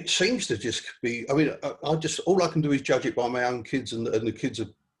 It seems to just be. I mean, all I can do is judge it by my own kids and the kids of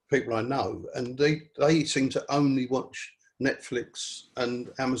people I know, and they seem to only watch Netflix and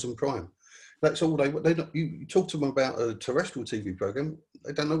Amazon Prime. That's all they don't. You talk to them about a terrestrial TV program,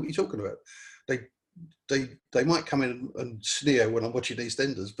 they don't know what you're talking about. They might come in and sneer when I'm watching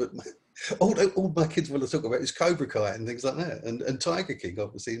EastEnders, but all my kids want to talk about is Cobra Kai and things like that, and Tiger King,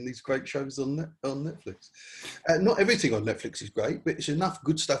 obviously, and these great shows on Netflix. Not everything on Netflix is great, but it's enough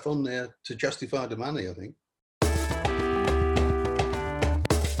good stuff on there to justify the money, I think.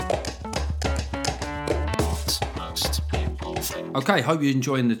 Okay, hope you're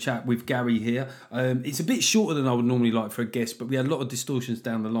enjoying the chat with Garry here. It's a bit shorter than I would normally like for a guest, but we had a lot of distortions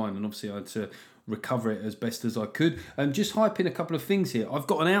down the line, and obviously I had to recover it as best as I could. Just hype in a couple of things here. I've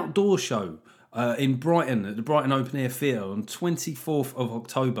got an outdoor show in Brighton at the Brighton Open Air Theatre on 24th of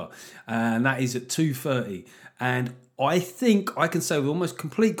October, and that is at 2:30. And I think I can say with almost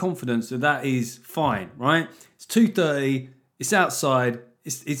complete confidence that is fine, right? It's 2:30, it's outside,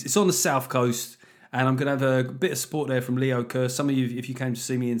 it's on the south coast, and I'm going to have a bit of support there from Leo Kerr. Some of you, if you came to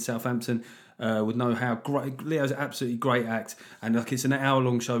see me in Southampton, would know how great Leo's an absolutely great act, and like it's an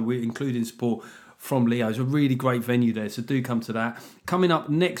hour-long show, we're including support from Leo. It's a really great venue there, so do come to that. Coming up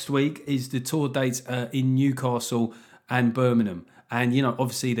next week is the tour dates in Newcastle and Birmingham. And,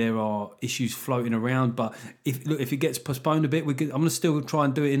 obviously there are issues floating around, but if it gets postponed a bit, I'm going to still try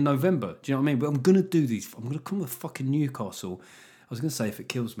and do it in November. Do you know what I mean? But I'm going to do these. I'm going to come to fucking Newcastle. I was going to say if it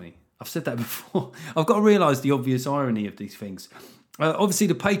kills me. I've said that before. I've got to realise the obvious irony of these things. Obviously,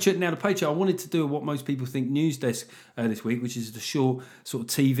 the Patreon, I wanted to do what most people think news desk this week, which is the short sort of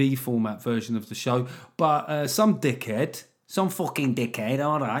TV format version of the show. But some fucking dickhead,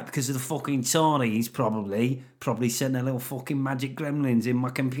 all right, because of the fucking Tories, probably sent their little fucking magic gremlins in my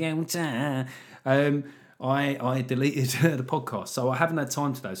computer. I deleted the podcast, so I haven't had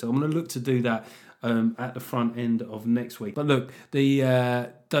time today. So I'm going to look to do that at the front end of next week. But look,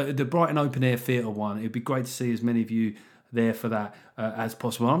 the Brighton Open Air Theatre one, it'd be great to see as many of you there for that as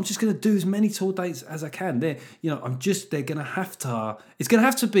possible. I'm just going to do as many tour dates as I can. They're going to have to. It's going to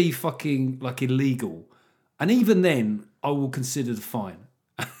have to be fucking like illegal, and even then, I will consider the fine.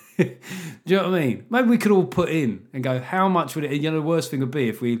 Do you know what I mean? Maybe we could all put in and go, how much would it? The worst thing would be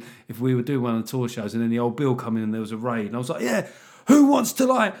if we were doing one of the tour shows and then the old bill come in and there was a raid, and I was like, yeah, who wants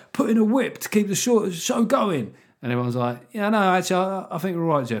to put in a whip to keep the show going? And everyone's like, yeah, no, actually, I think we're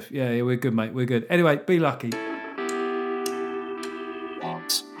all right, Jeff. Yeah, we're good, mate. We're good. Anyway, be lucky.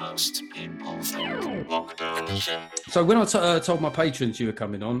 Most people think. So when I told my patrons you were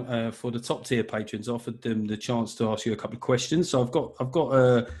coming on, for the top tier patrons, I offered them the chance to ask you a couple of questions. So I've got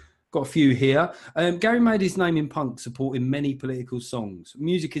a few here. Garry made his name in punk, supporting many political songs.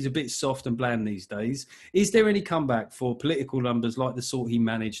 Music is a bit soft and bland these days. Is there any comeback for political numbers like the sort he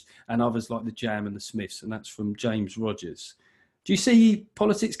managed and others like the Jam and the Smiths? And that's from James Rogers. Do you see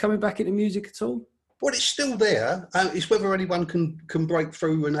politics coming back into music at all? Well, it's still there. It's whether anyone can break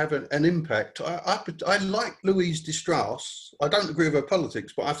through and have an impact. I like Louise Distrauss. I don't agree with her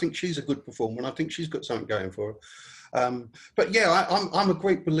politics, but I think she's a good performer, and I think she's got something going for her. But yeah, I'm a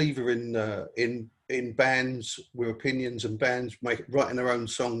great believer in bands with opinions and bands writing their own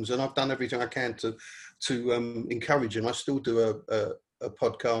songs, and I've done everything I can to encourage them. I still do a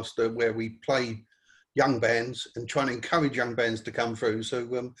podcast where we play young bands and try and encourage young bands to come through.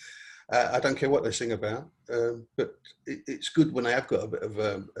 So. I don't care what they sing about, but it's good when they have got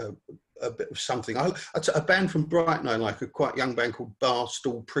a bit of something. A band from Brighton I like, a quite young band called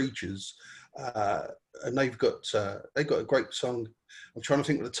Barstool Preachers, and they've got a great song. I'm trying to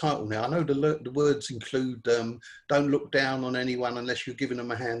think of the title now. I know the words include "Don't look down on anyone unless you're giving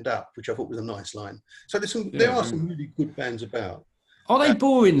them a hand up," which I thought was a nice line. So there are some really good bands about. Are they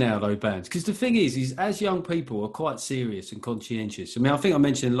boring now, though, bands? Because the thing is as young people are quite serious and conscientious. I mean, I think I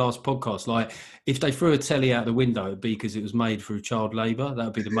mentioned in the last podcast, like, if they threw a telly out the window, it'd be because it was made through child labour. That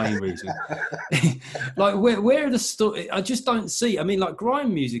would be the main reason. Like, where are the stories? I just don't see. I mean, like,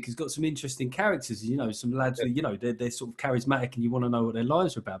 grime music has got some interesting characters, some lads who, they're sort of charismatic and you want to know what their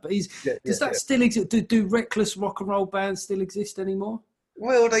lives are about. But does that still exist? Do reckless rock and roll bands still exist anymore?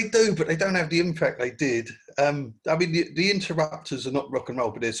 Well, they do, but they don't have the impact they did. I mean, the Interrupters are not rock and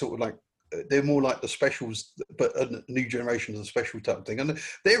roll, but they're sort of like they're more like the specials, but a new generation of the special type thing. And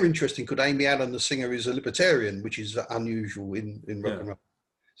they're interesting because Amy Allen, the singer, is a libertarian, which is unusual in rock and roll.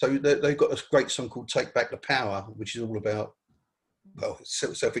 So they've got a great song called "Take Back the Power," which is all about, well, it's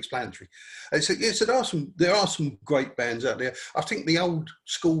self-explanatory. And so yeah, so there are some great bands out there. I think the old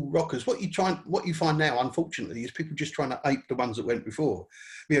school rockers, what you find now, unfortunately, is people just trying to ape the ones that went before.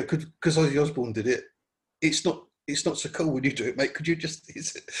 You know, because Ozzy Osbourne did it. It's not so cool when you do it, mate. Could you just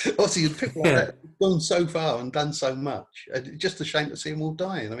Ozzy and people like that have gone so far and done so much. It's just a shame to see them all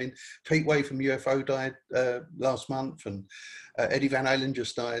dying. I mean, Pete Way from UFO died last month, and Eddie Van Halen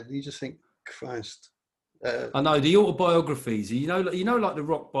just died. And you just think, Christ. I know the autobiographies, like the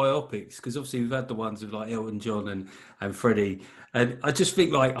rock biopics, because obviously we've had the ones with like Elton John and Freddie, and I just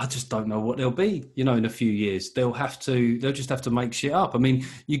think I just don't know what they'll be, in a few years. They'll just have to make shit up. I mean,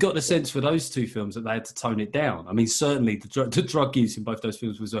 you got the sense for those two films that they had to tone it down. I mean, certainly the drug use in both those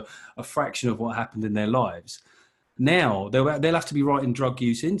films was a fraction of what happened in their lives. Now they'll have to be writing drug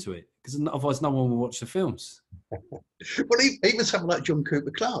use into it, because otherwise no one will watch the films. Well, even someone like John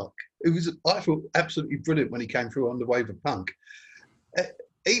Cooper Clarke, who was, I thought, absolutely brilliant when he came through on the wave of punk.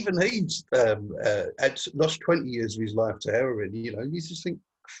 Even he's had lost 20 years of his life to heroin. You just think,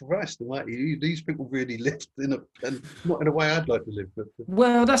 Christ almighty, these people really lived and not in a way I'd like to live. But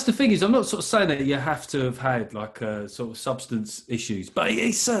well, that's the thing, is I'm not sort of saying that you have to have had like sort of substance issues, but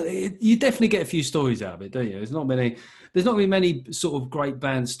you definitely get a few stories out of it, don't you? There's not really many sort of great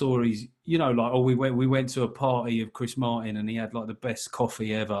band stories, like, we went to a party of Chris Martin and he had like the best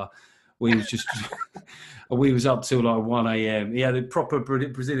coffee ever. We was up till like 1 a.m. He had a proper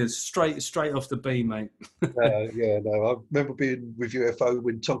Brazilian straight off the beam, mate. I remember being with UFO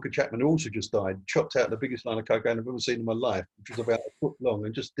when Tonka Chapman also just died, chopped out the biggest line of cocaine I've ever seen in my life, which was about a foot long,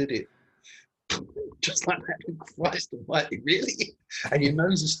 and just did it. Just like that. Christ almighty, really? And your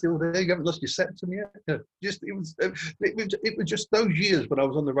nose is still there, you haven't lost your septum yet? It was just those years when I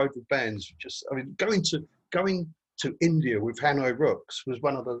was on the road with bands. Going to India with Hanoi Rocks was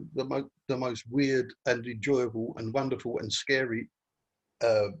one of the most weird and enjoyable and wonderful and scary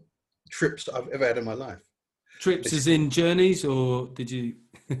trips I've ever had in my life. Trips as in journeys, or did you...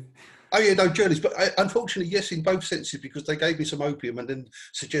 Oh yeah, no, journeys, but unfortunately, yes, in both senses, because they gave me some opium and then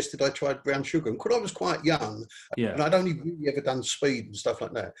suggested I tried brown sugar. And because I was quite young, and I'd only really ever done speed and stuff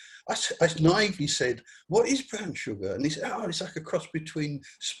like that, I naively said, "What is brown sugar?" And he said, "Oh, it's like a cross between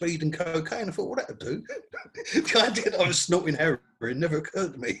speed and cocaine." I thought, "Well, that'd do." The idea that I was snorting heroin never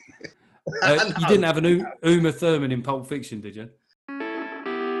occurred to me. You didn't have an Uma Thurman in Pulp Fiction, did you?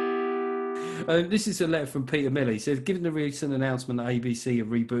 This is a letter from Peter Miller. He says, given the recent announcement that ABC are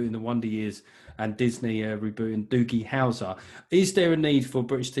rebooting the Wonder Years and Disney are rebooting Doogie Howser, is there a need for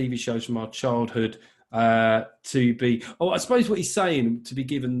British TV shows from our childhood to be... Oh, I suppose what he's saying, to be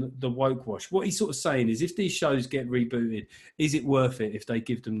given the woke wash. What he's sort of saying is, if these shows get rebooted, is it worth it if they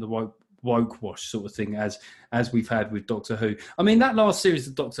give them the woke wash sort of thing, as we've had with Doctor Who? I mean, that last series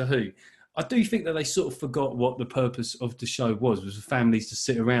of Doctor Who, I do think that they sort of forgot what the purpose of the show was for families to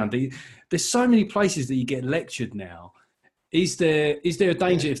sit around. There's so many places that you get lectured now. Is there a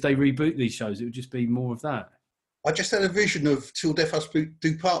danger if they reboot these shows? It would just be more of that. I just had a vision of Till Death Us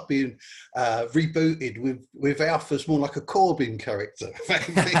Do Part being rebooted with Alf as more like a Corbyn character.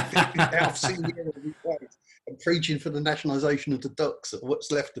 Alf senior and preaching for the nationalisation of the ducks,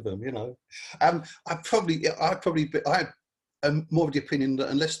 what's left of them, I'm more of the opinion that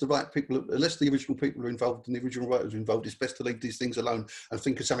unless the original people are involved and the original writers are involved, it's best to leave these things alone and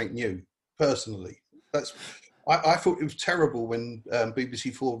think of something new. Personally, I thought it was terrible when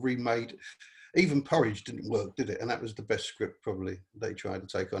BBC4 remade. Even Porridge didn't work, did it? And that was the best script probably they tried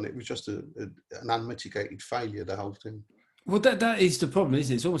to take on. It was just an unmitigated failure, the whole thing. Well, that is the problem,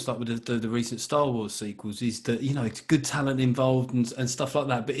 isn't it? It's almost like with the recent Star Wars sequels, is that, it's good talent involved and stuff like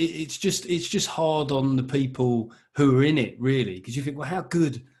that, but it's just hard on the people who are in it, really, because you think, well, how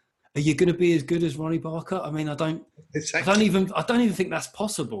good are you going to be? As good as Ronnie Barker? I mean, I don't even think that's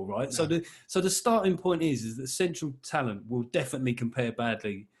possible, right? No. So the starting point is that central talent will definitely compare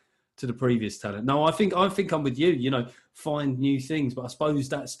badly to the previous talent. No, I think I'm with you. Find new things, but I suppose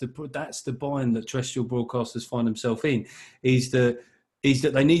that's the bind that terrestrial broadcasters find themselves in, is that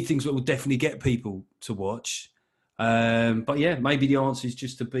they need things that will definitely get people to watch. But yeah, maybe the answer is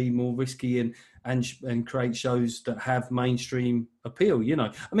just to be more risky and create shows that have mainstream appeal.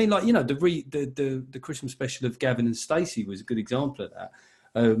 I mean, like, the Christmas special of Gavin and Stacey was a good example of that.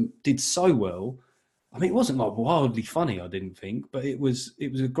 Did so well. I mean, it wasn't like wildly funny, I didn't think, but it was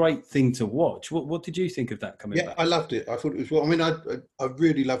a great thing to watch. What did you think of that coming back? Yeah, I loved it. I thought it was well. I mean, I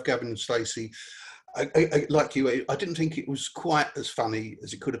really love Gavin and Stacey. Like you, I didn't think it was quite as funny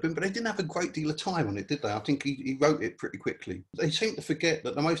as it could have been, but they didn't have a great deal of time on it, did they? I think he wrote it pretty quickly. They seem to forget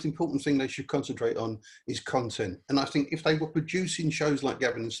that the most important thing they should concentrate on is content. And I think if they were producing shows like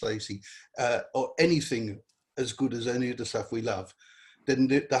Gavin and Stacey, or anything as good as any of the stuff we love, then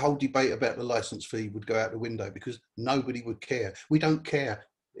the whole debate about the license fee would go out the window, because nobody would care. We don't care.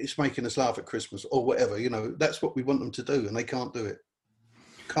 It's making us laugh at Christmas or whatever. That's what we want them to do, and they can't do it.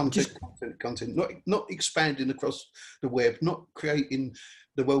 Content. Not expanding across the web, not creating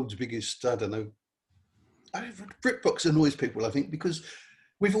the world's biggest, I don't know. BritBox annoys people, I think, because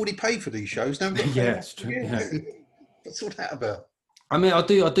we've already paid for these shows. Now we've got to pay it's true. Yeah. What's all that about? I mean, I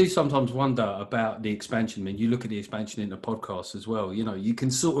do sometimes wonder about the expansion. I mean, you look at the expansion in the podcast as well. You can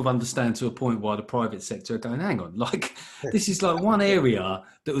sort of understand to a point why the private sector are going, hang on, this is like one area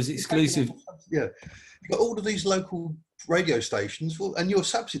that was exclusive. Yeah, you've got all of these local radio stations, and you're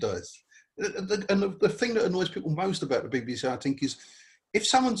subsidised. And the thing that annoys people most about the BBC, I think, is if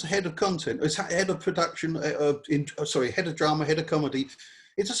someone's head of content, or head of production, head of drama, head of comedy,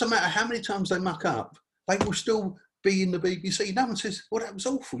 it doesn't matter how many times they muck up, they will still be in the BBC. No one says, well, that was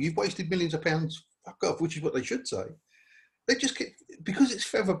awful, you've wasted millions of pounds, fuck off, which is what they should say. They just get, because it's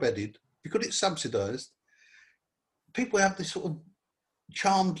feather bedded, because it's subsidised, people have this sort of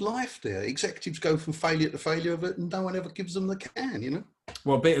charmed life there. Executives go from failure to failure of it, and no one ever gives them the can.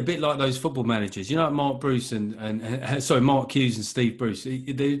 Well, a bit like those football managers, like Mark Bruce and Mark Hughes and Steve Bruce.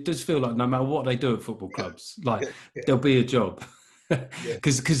 It does feel like no matter what they do at football clubs, there'll be a job.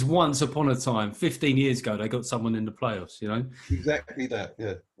 Because once upon a time, 15 years ago, they got someone in the playoffs, Exactly that,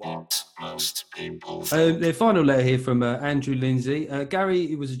 yeah. What most people think. The final letter here from Andrew Lindsay.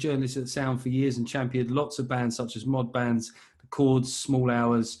 Garry was a journalist at Sound for years and championed lots of bands such as mod bands, The Chords, Small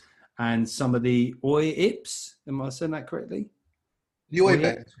Hours, and some of the Oi Ips. Am I saying that correctly? The Oi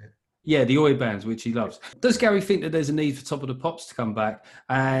bands. Yeah, the Oi bands, which he loves. Does Garry think that there's a need for Top of the Pops to come back?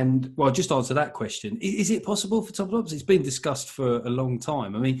 And, well, just answer that question. Is it possible for Top of the Pops? It's been discussed for a long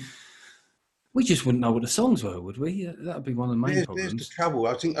time. I mean, we just wouldn't know what the songs were, would we? That would be one of the main problems. There's the trouble.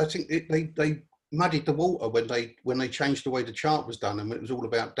 I think they muddied the water when they changed the way the chart was done, and it was all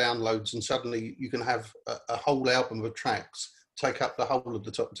about downloads, and suddenly you can have a whole album of tracks take up the whole of the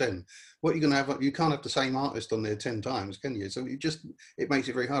top 10. What you're going to have, you can't have the same artist on there 10 times, can you? So it makes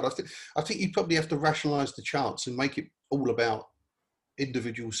it very hard. I think you probably have to rationalise the charts and make it all about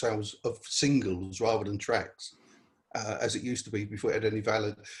individual sales of singles rather than tracks, as it used to be before it had any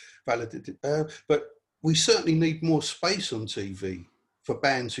valid. But we certainly need more space on TV for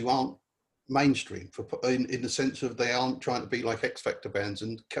bands who aren't mainstream, in the sense of they aren't trying to be like X Factor bands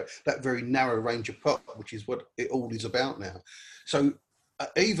and that very narrow range of pop, which is what it all is about now. So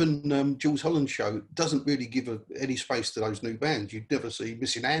even Jules Holland's show doesn't really give any space to those new bands. You'd never see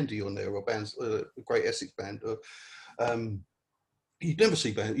Missing Andy on there, or bands, the Great Essex Band, or you'd never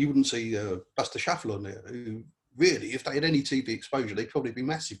see bands. You wouldn't see Buster Shuffle on there, who really, if they had any TV exposure, they'd probably be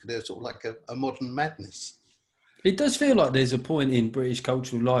massive, because they're sort of like a modern madness. It does feel like there's a point in British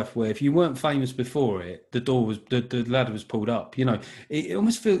cultural life where if you weren't famous before it, the ladder was pulled up. It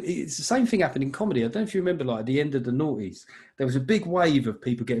almost feels it's the same thing happened in comedy. I don't know if you remember, like at the end of the noughties, there was a big wave of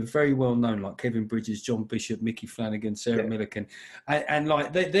people getting very well known, like Kevin Bridges, John Bishop, Mickey Flanagan, Sarah Millican, and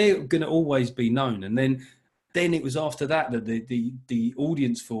like they're going to always be known. And then it was after that the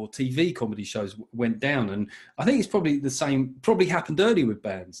audience for TV comedy shows went down. And I think it's probably the same, probably happened earlier with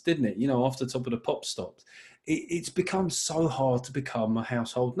bands, didn't it? After Top of the Pops stopped. It's become so hard to become a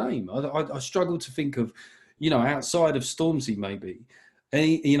household name. I struggle to think of, outside of Stormzy maybe,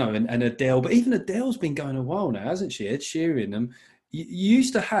 and Adele. But even Adele's been going a while now, hasn't she? Ed Sheeran. You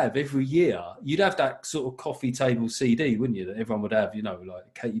used to have every year, you'd have that sort of coffee table CD, wouldn't you? That everyone would have,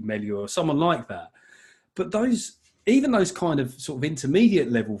 like Katie Melua or someone like that. But even those kind of sort of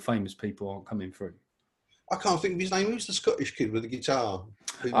intermediate level famous people aren't coming through. I can't think of his name. Who's the Scottish kid with the guitar?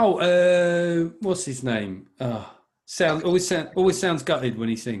 What's his name? Always sounds gutted when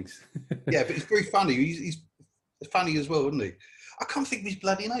he sings. Yeah, but he's very funny. He's funny as well, isn't he? I can't think of his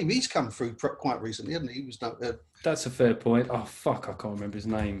bloody name. He's come through quite recently, hasn't he? He was That's a fair point. Oh fuck, I can't remember his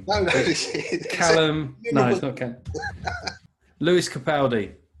name. No, Callum. No, it's not Callum. Lewis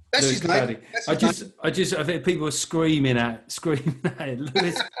Capaldi. That's his name. I think people are screaming at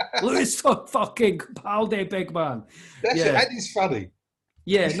it. Lewis fucking Capaldi, big man. That's it. And he's funny.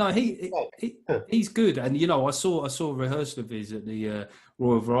 Yeah, no, he's good. And I saw a rehearsal of his at the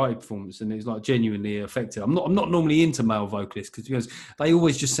Royal Variety performance, and it was like genuinely effective. I'm not normally into male vocalists because they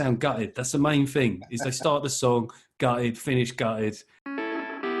always just sound gutted. That's the main thing, is they start the song gutted, finish gutted.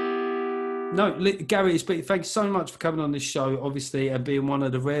 No, Garry, thanks so much for coming on this show, obviously, and being one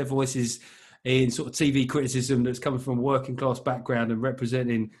of the rare voices in sort of TV criticism that's coming from a working class background and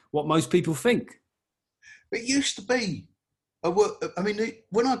representing what most people think. It used to be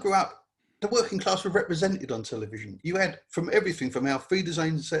when I grew up, the working class were represented on television. You had from everything from our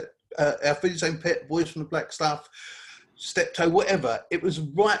Wiedersehen Pet, Boys from the Black Stuff, Steptoe, whatever. It was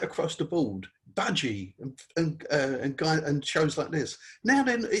right across the board. Budgie and shows like this. Now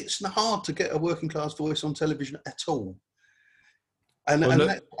then, it's hard to get a working class voice on television at all. And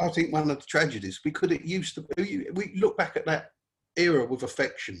that's, I think, one of the tragedies, because it used to be, we look back at that era with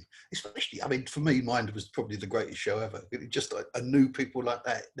affection, especially, I mean, for me, Mind was probably the greatest show ever. It just, I knew people like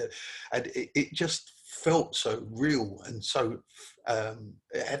that, and it just felt so real, and so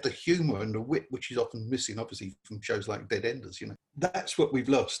it had the humour and the wit, which is often missing, obviously, from shows like Dead Enders. You know, that's what we've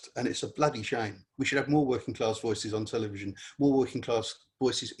lost, and it's a bloody shame. We should have more working class voices on television, more working class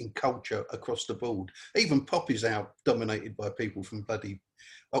voices in culture across the board. Even pop is now dominated by people from bloody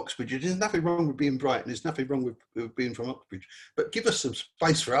Oxbridge. There's nothing wrong with being Brighton. There's nothing wrong with being from Oxbridge. But give us some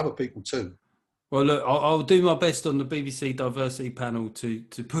space for other people too. Well, look, I'll do my best on the BBC diversity panel to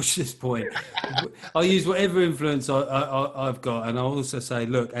push this point. I'll use whatever influence I've got, and I'll also say,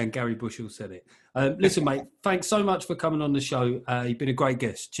 look, and Garry Bushell said it. Listen, mate, thanks so much for coming on the show. You've been a great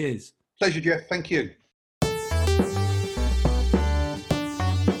guest. Cheers. Pleasure, Jeff. Thank you.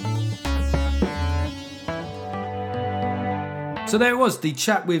 So there it was, the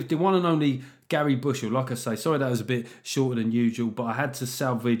chat with the one and only Garry Bushell. Like I say, sorry that was a bit shorter than usual, but I had to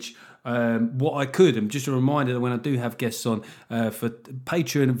salvage what I could. And just a reminder that when I do have guests on for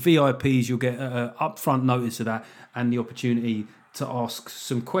Patreon VIPs, you'll get upfront notice of that and the opportunity to ask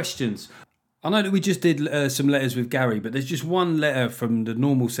some questions. I know that we just did some letters with Garry, but there's just one letter from the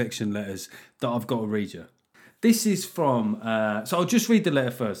normal section letters that I've got to read you. This is from, so I'll just read the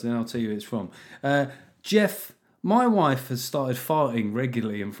letter first, and then I'll tell you who it's from. Jeff, my wife has started farting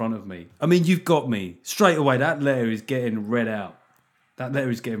regularly in front of me. I mean, you've got me. Straight away, that letter is getting read out.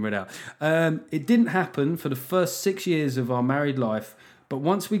 It didn't happen for the first 6 years of our married life, but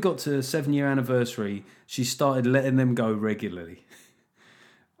once we got to the 7-year anniversary, she started letting them go regularly.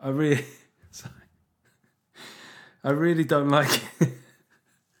 I really don't like it.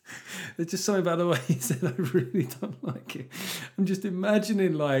 There's just something about the way he said, I really don't like it. I'm just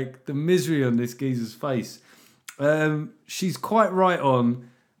imagining like the misery on this geezer's face. She's quite right on,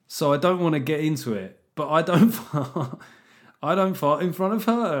 so I don't want to get into it, but I don't fart in front of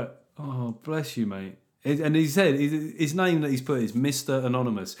her. Oh, bless you, mate. And he said his name that he's put is Mr.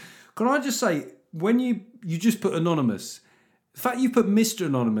 Anonymous. Can I just say, when you just put Anonymous, the fact you put Mr.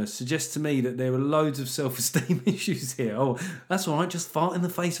 Anonymous suggests to me that there are loads of self-esteem issues here. Oh, that's all right, just fart in the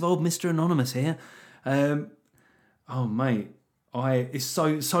face of old Mr. Anonymous here. Oh, mate. It's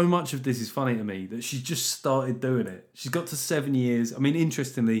so much of this is funny to me that she's just started doing it. She's got to 7 years. I mean,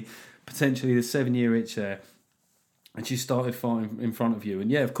 interestingly, potentially the 7-year itch there, and she started farting in front of you.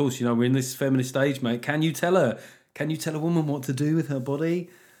 And yeah, of course, you know, we're in this feminist age, mate. Can you tell a woman what to do with her body?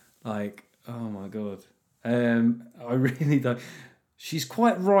 Like, oh my God. I really don't. She's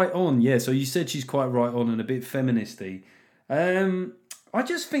quite right on. Yeah, so you said she's quite right on and a bit feministy. I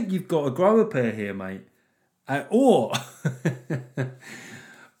just think you've got to grow a pair here, mate. Or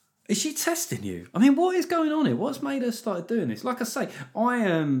is she testing you? I mean, what is going on here? What's made her start doing this? Like I say, I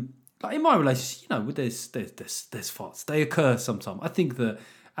am like in my relationship, you know, there's farts. They occur sometimes. I think that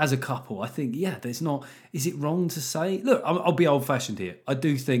as a couple, there's not. Is it wrong to say? Look, I'll be old-fashioned here. I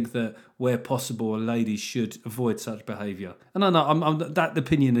do think that where possible, ladies should avoid such behaviour. And I know that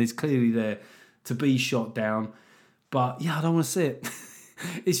opinion is clearly there to be shot down. But yeah, I don't want to see it.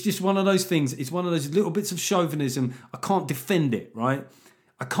 It's just one of those things. It's one of those little bits of chauvinism. I can't defend it, right?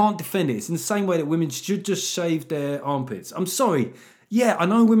 I can't defend it. It's in the same way that women should just shave their armpits. I'm sorry. Yeah, I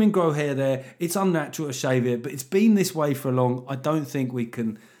know women grow hair there. It's unnatural to shave it, but it's been this way for long. I don't think we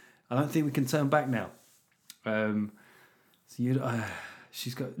can turn back now.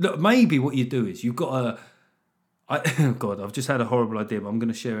 She's got. Look, maybe what you do is you've got oh God, I've just had a horrible idea, but I'm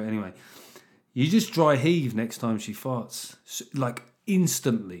going to share it anyway. You just dry heave next time she farts, like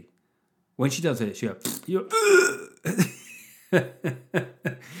instantly. When she does it, she goes.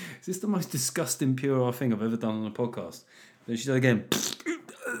 Is this the most disgusting, puerile thing I've ever done on a podcast? Then she does it again,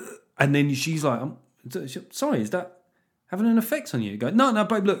 and then she's like, "Sorry, is that having an effect on you?" You go, "No,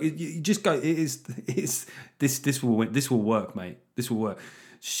 babe. Look, you just go. This will work, mate. This will work."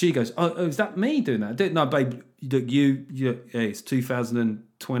 She goes, "Oh, is that me doing that?" No, babe. Look, it's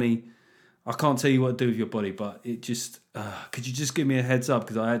 2020. I can't tell you what to do with your body, but it just could you just give me a heads up,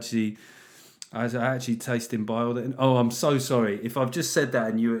 because I actually tasting bile. Oh, I'm so sorry if I've just said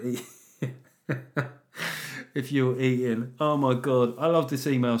that and you were eating. If you were eating. Oh my God, I love this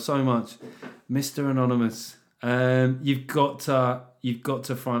email so much. Mr. Anonymous, you've got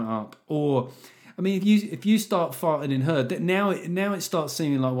to front up. Or, I mean, if you start farting in her, now it starts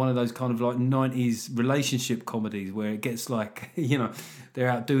seeming like one of those kind of like 90s relationship comedies where it gets like, they're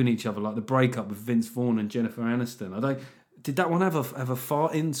outdoing each other, like the breakup with Vince Vaughn and Jennifer Aniston. Did that one have a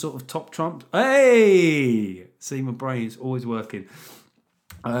farting sort of top trump? Hey, see, my brain is always working.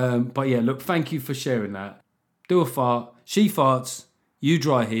 But yeah, look, thank you for sharing that. Do a fart, she farts, you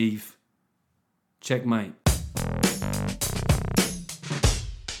dry heave. Checkmate.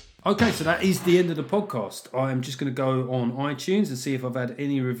 Okay, so that is the end of the podcast. I'm just going to go on iTunes and see if I've had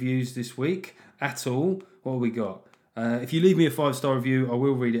any reviews this week at all. What have we got? If you leave me a 5-star review, I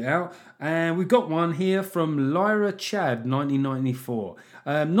will read it out. And we've got one here from Lyra Chad, 1994.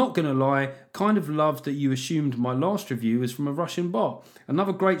 Not going to lie, kind of loved that you assumed my last review was from a Russian bot.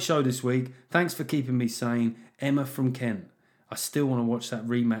 Another great show this week. Thanks for keeping me sane. Emma from Kent. I still want to watch that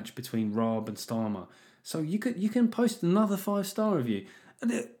rematch between Raab and Starmer. So you can post another 5-star review.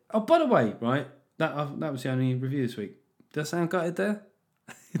 Oh, by the way, right, that was the only review this week. Did I sound gutted there?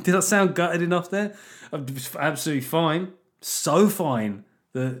 Did I sound gutted enough there? I'm absolutely fine. So fine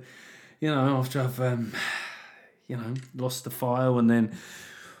that, after I've, lost the file and then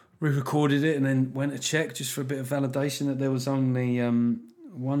re-recorded it and then went to check just for a bit of validation that there was only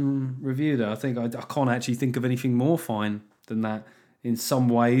one review there. I think I can't actually think of anything more fine than that in some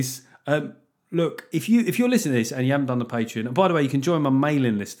ways. Look, if you're listening to this and you haven't done the Patreon, and by the way, you can join my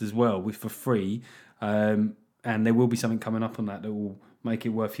mailing list as well for free, and there will be something coming up on that will make it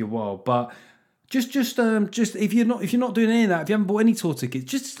worth your while. But just if you're not doing any of that, if you haven't bought any tour tickets,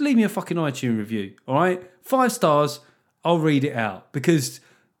 just leave me a fucking iTunes review. All right, 5 stars, I'll read it out because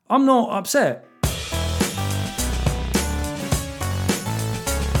I'm not upset.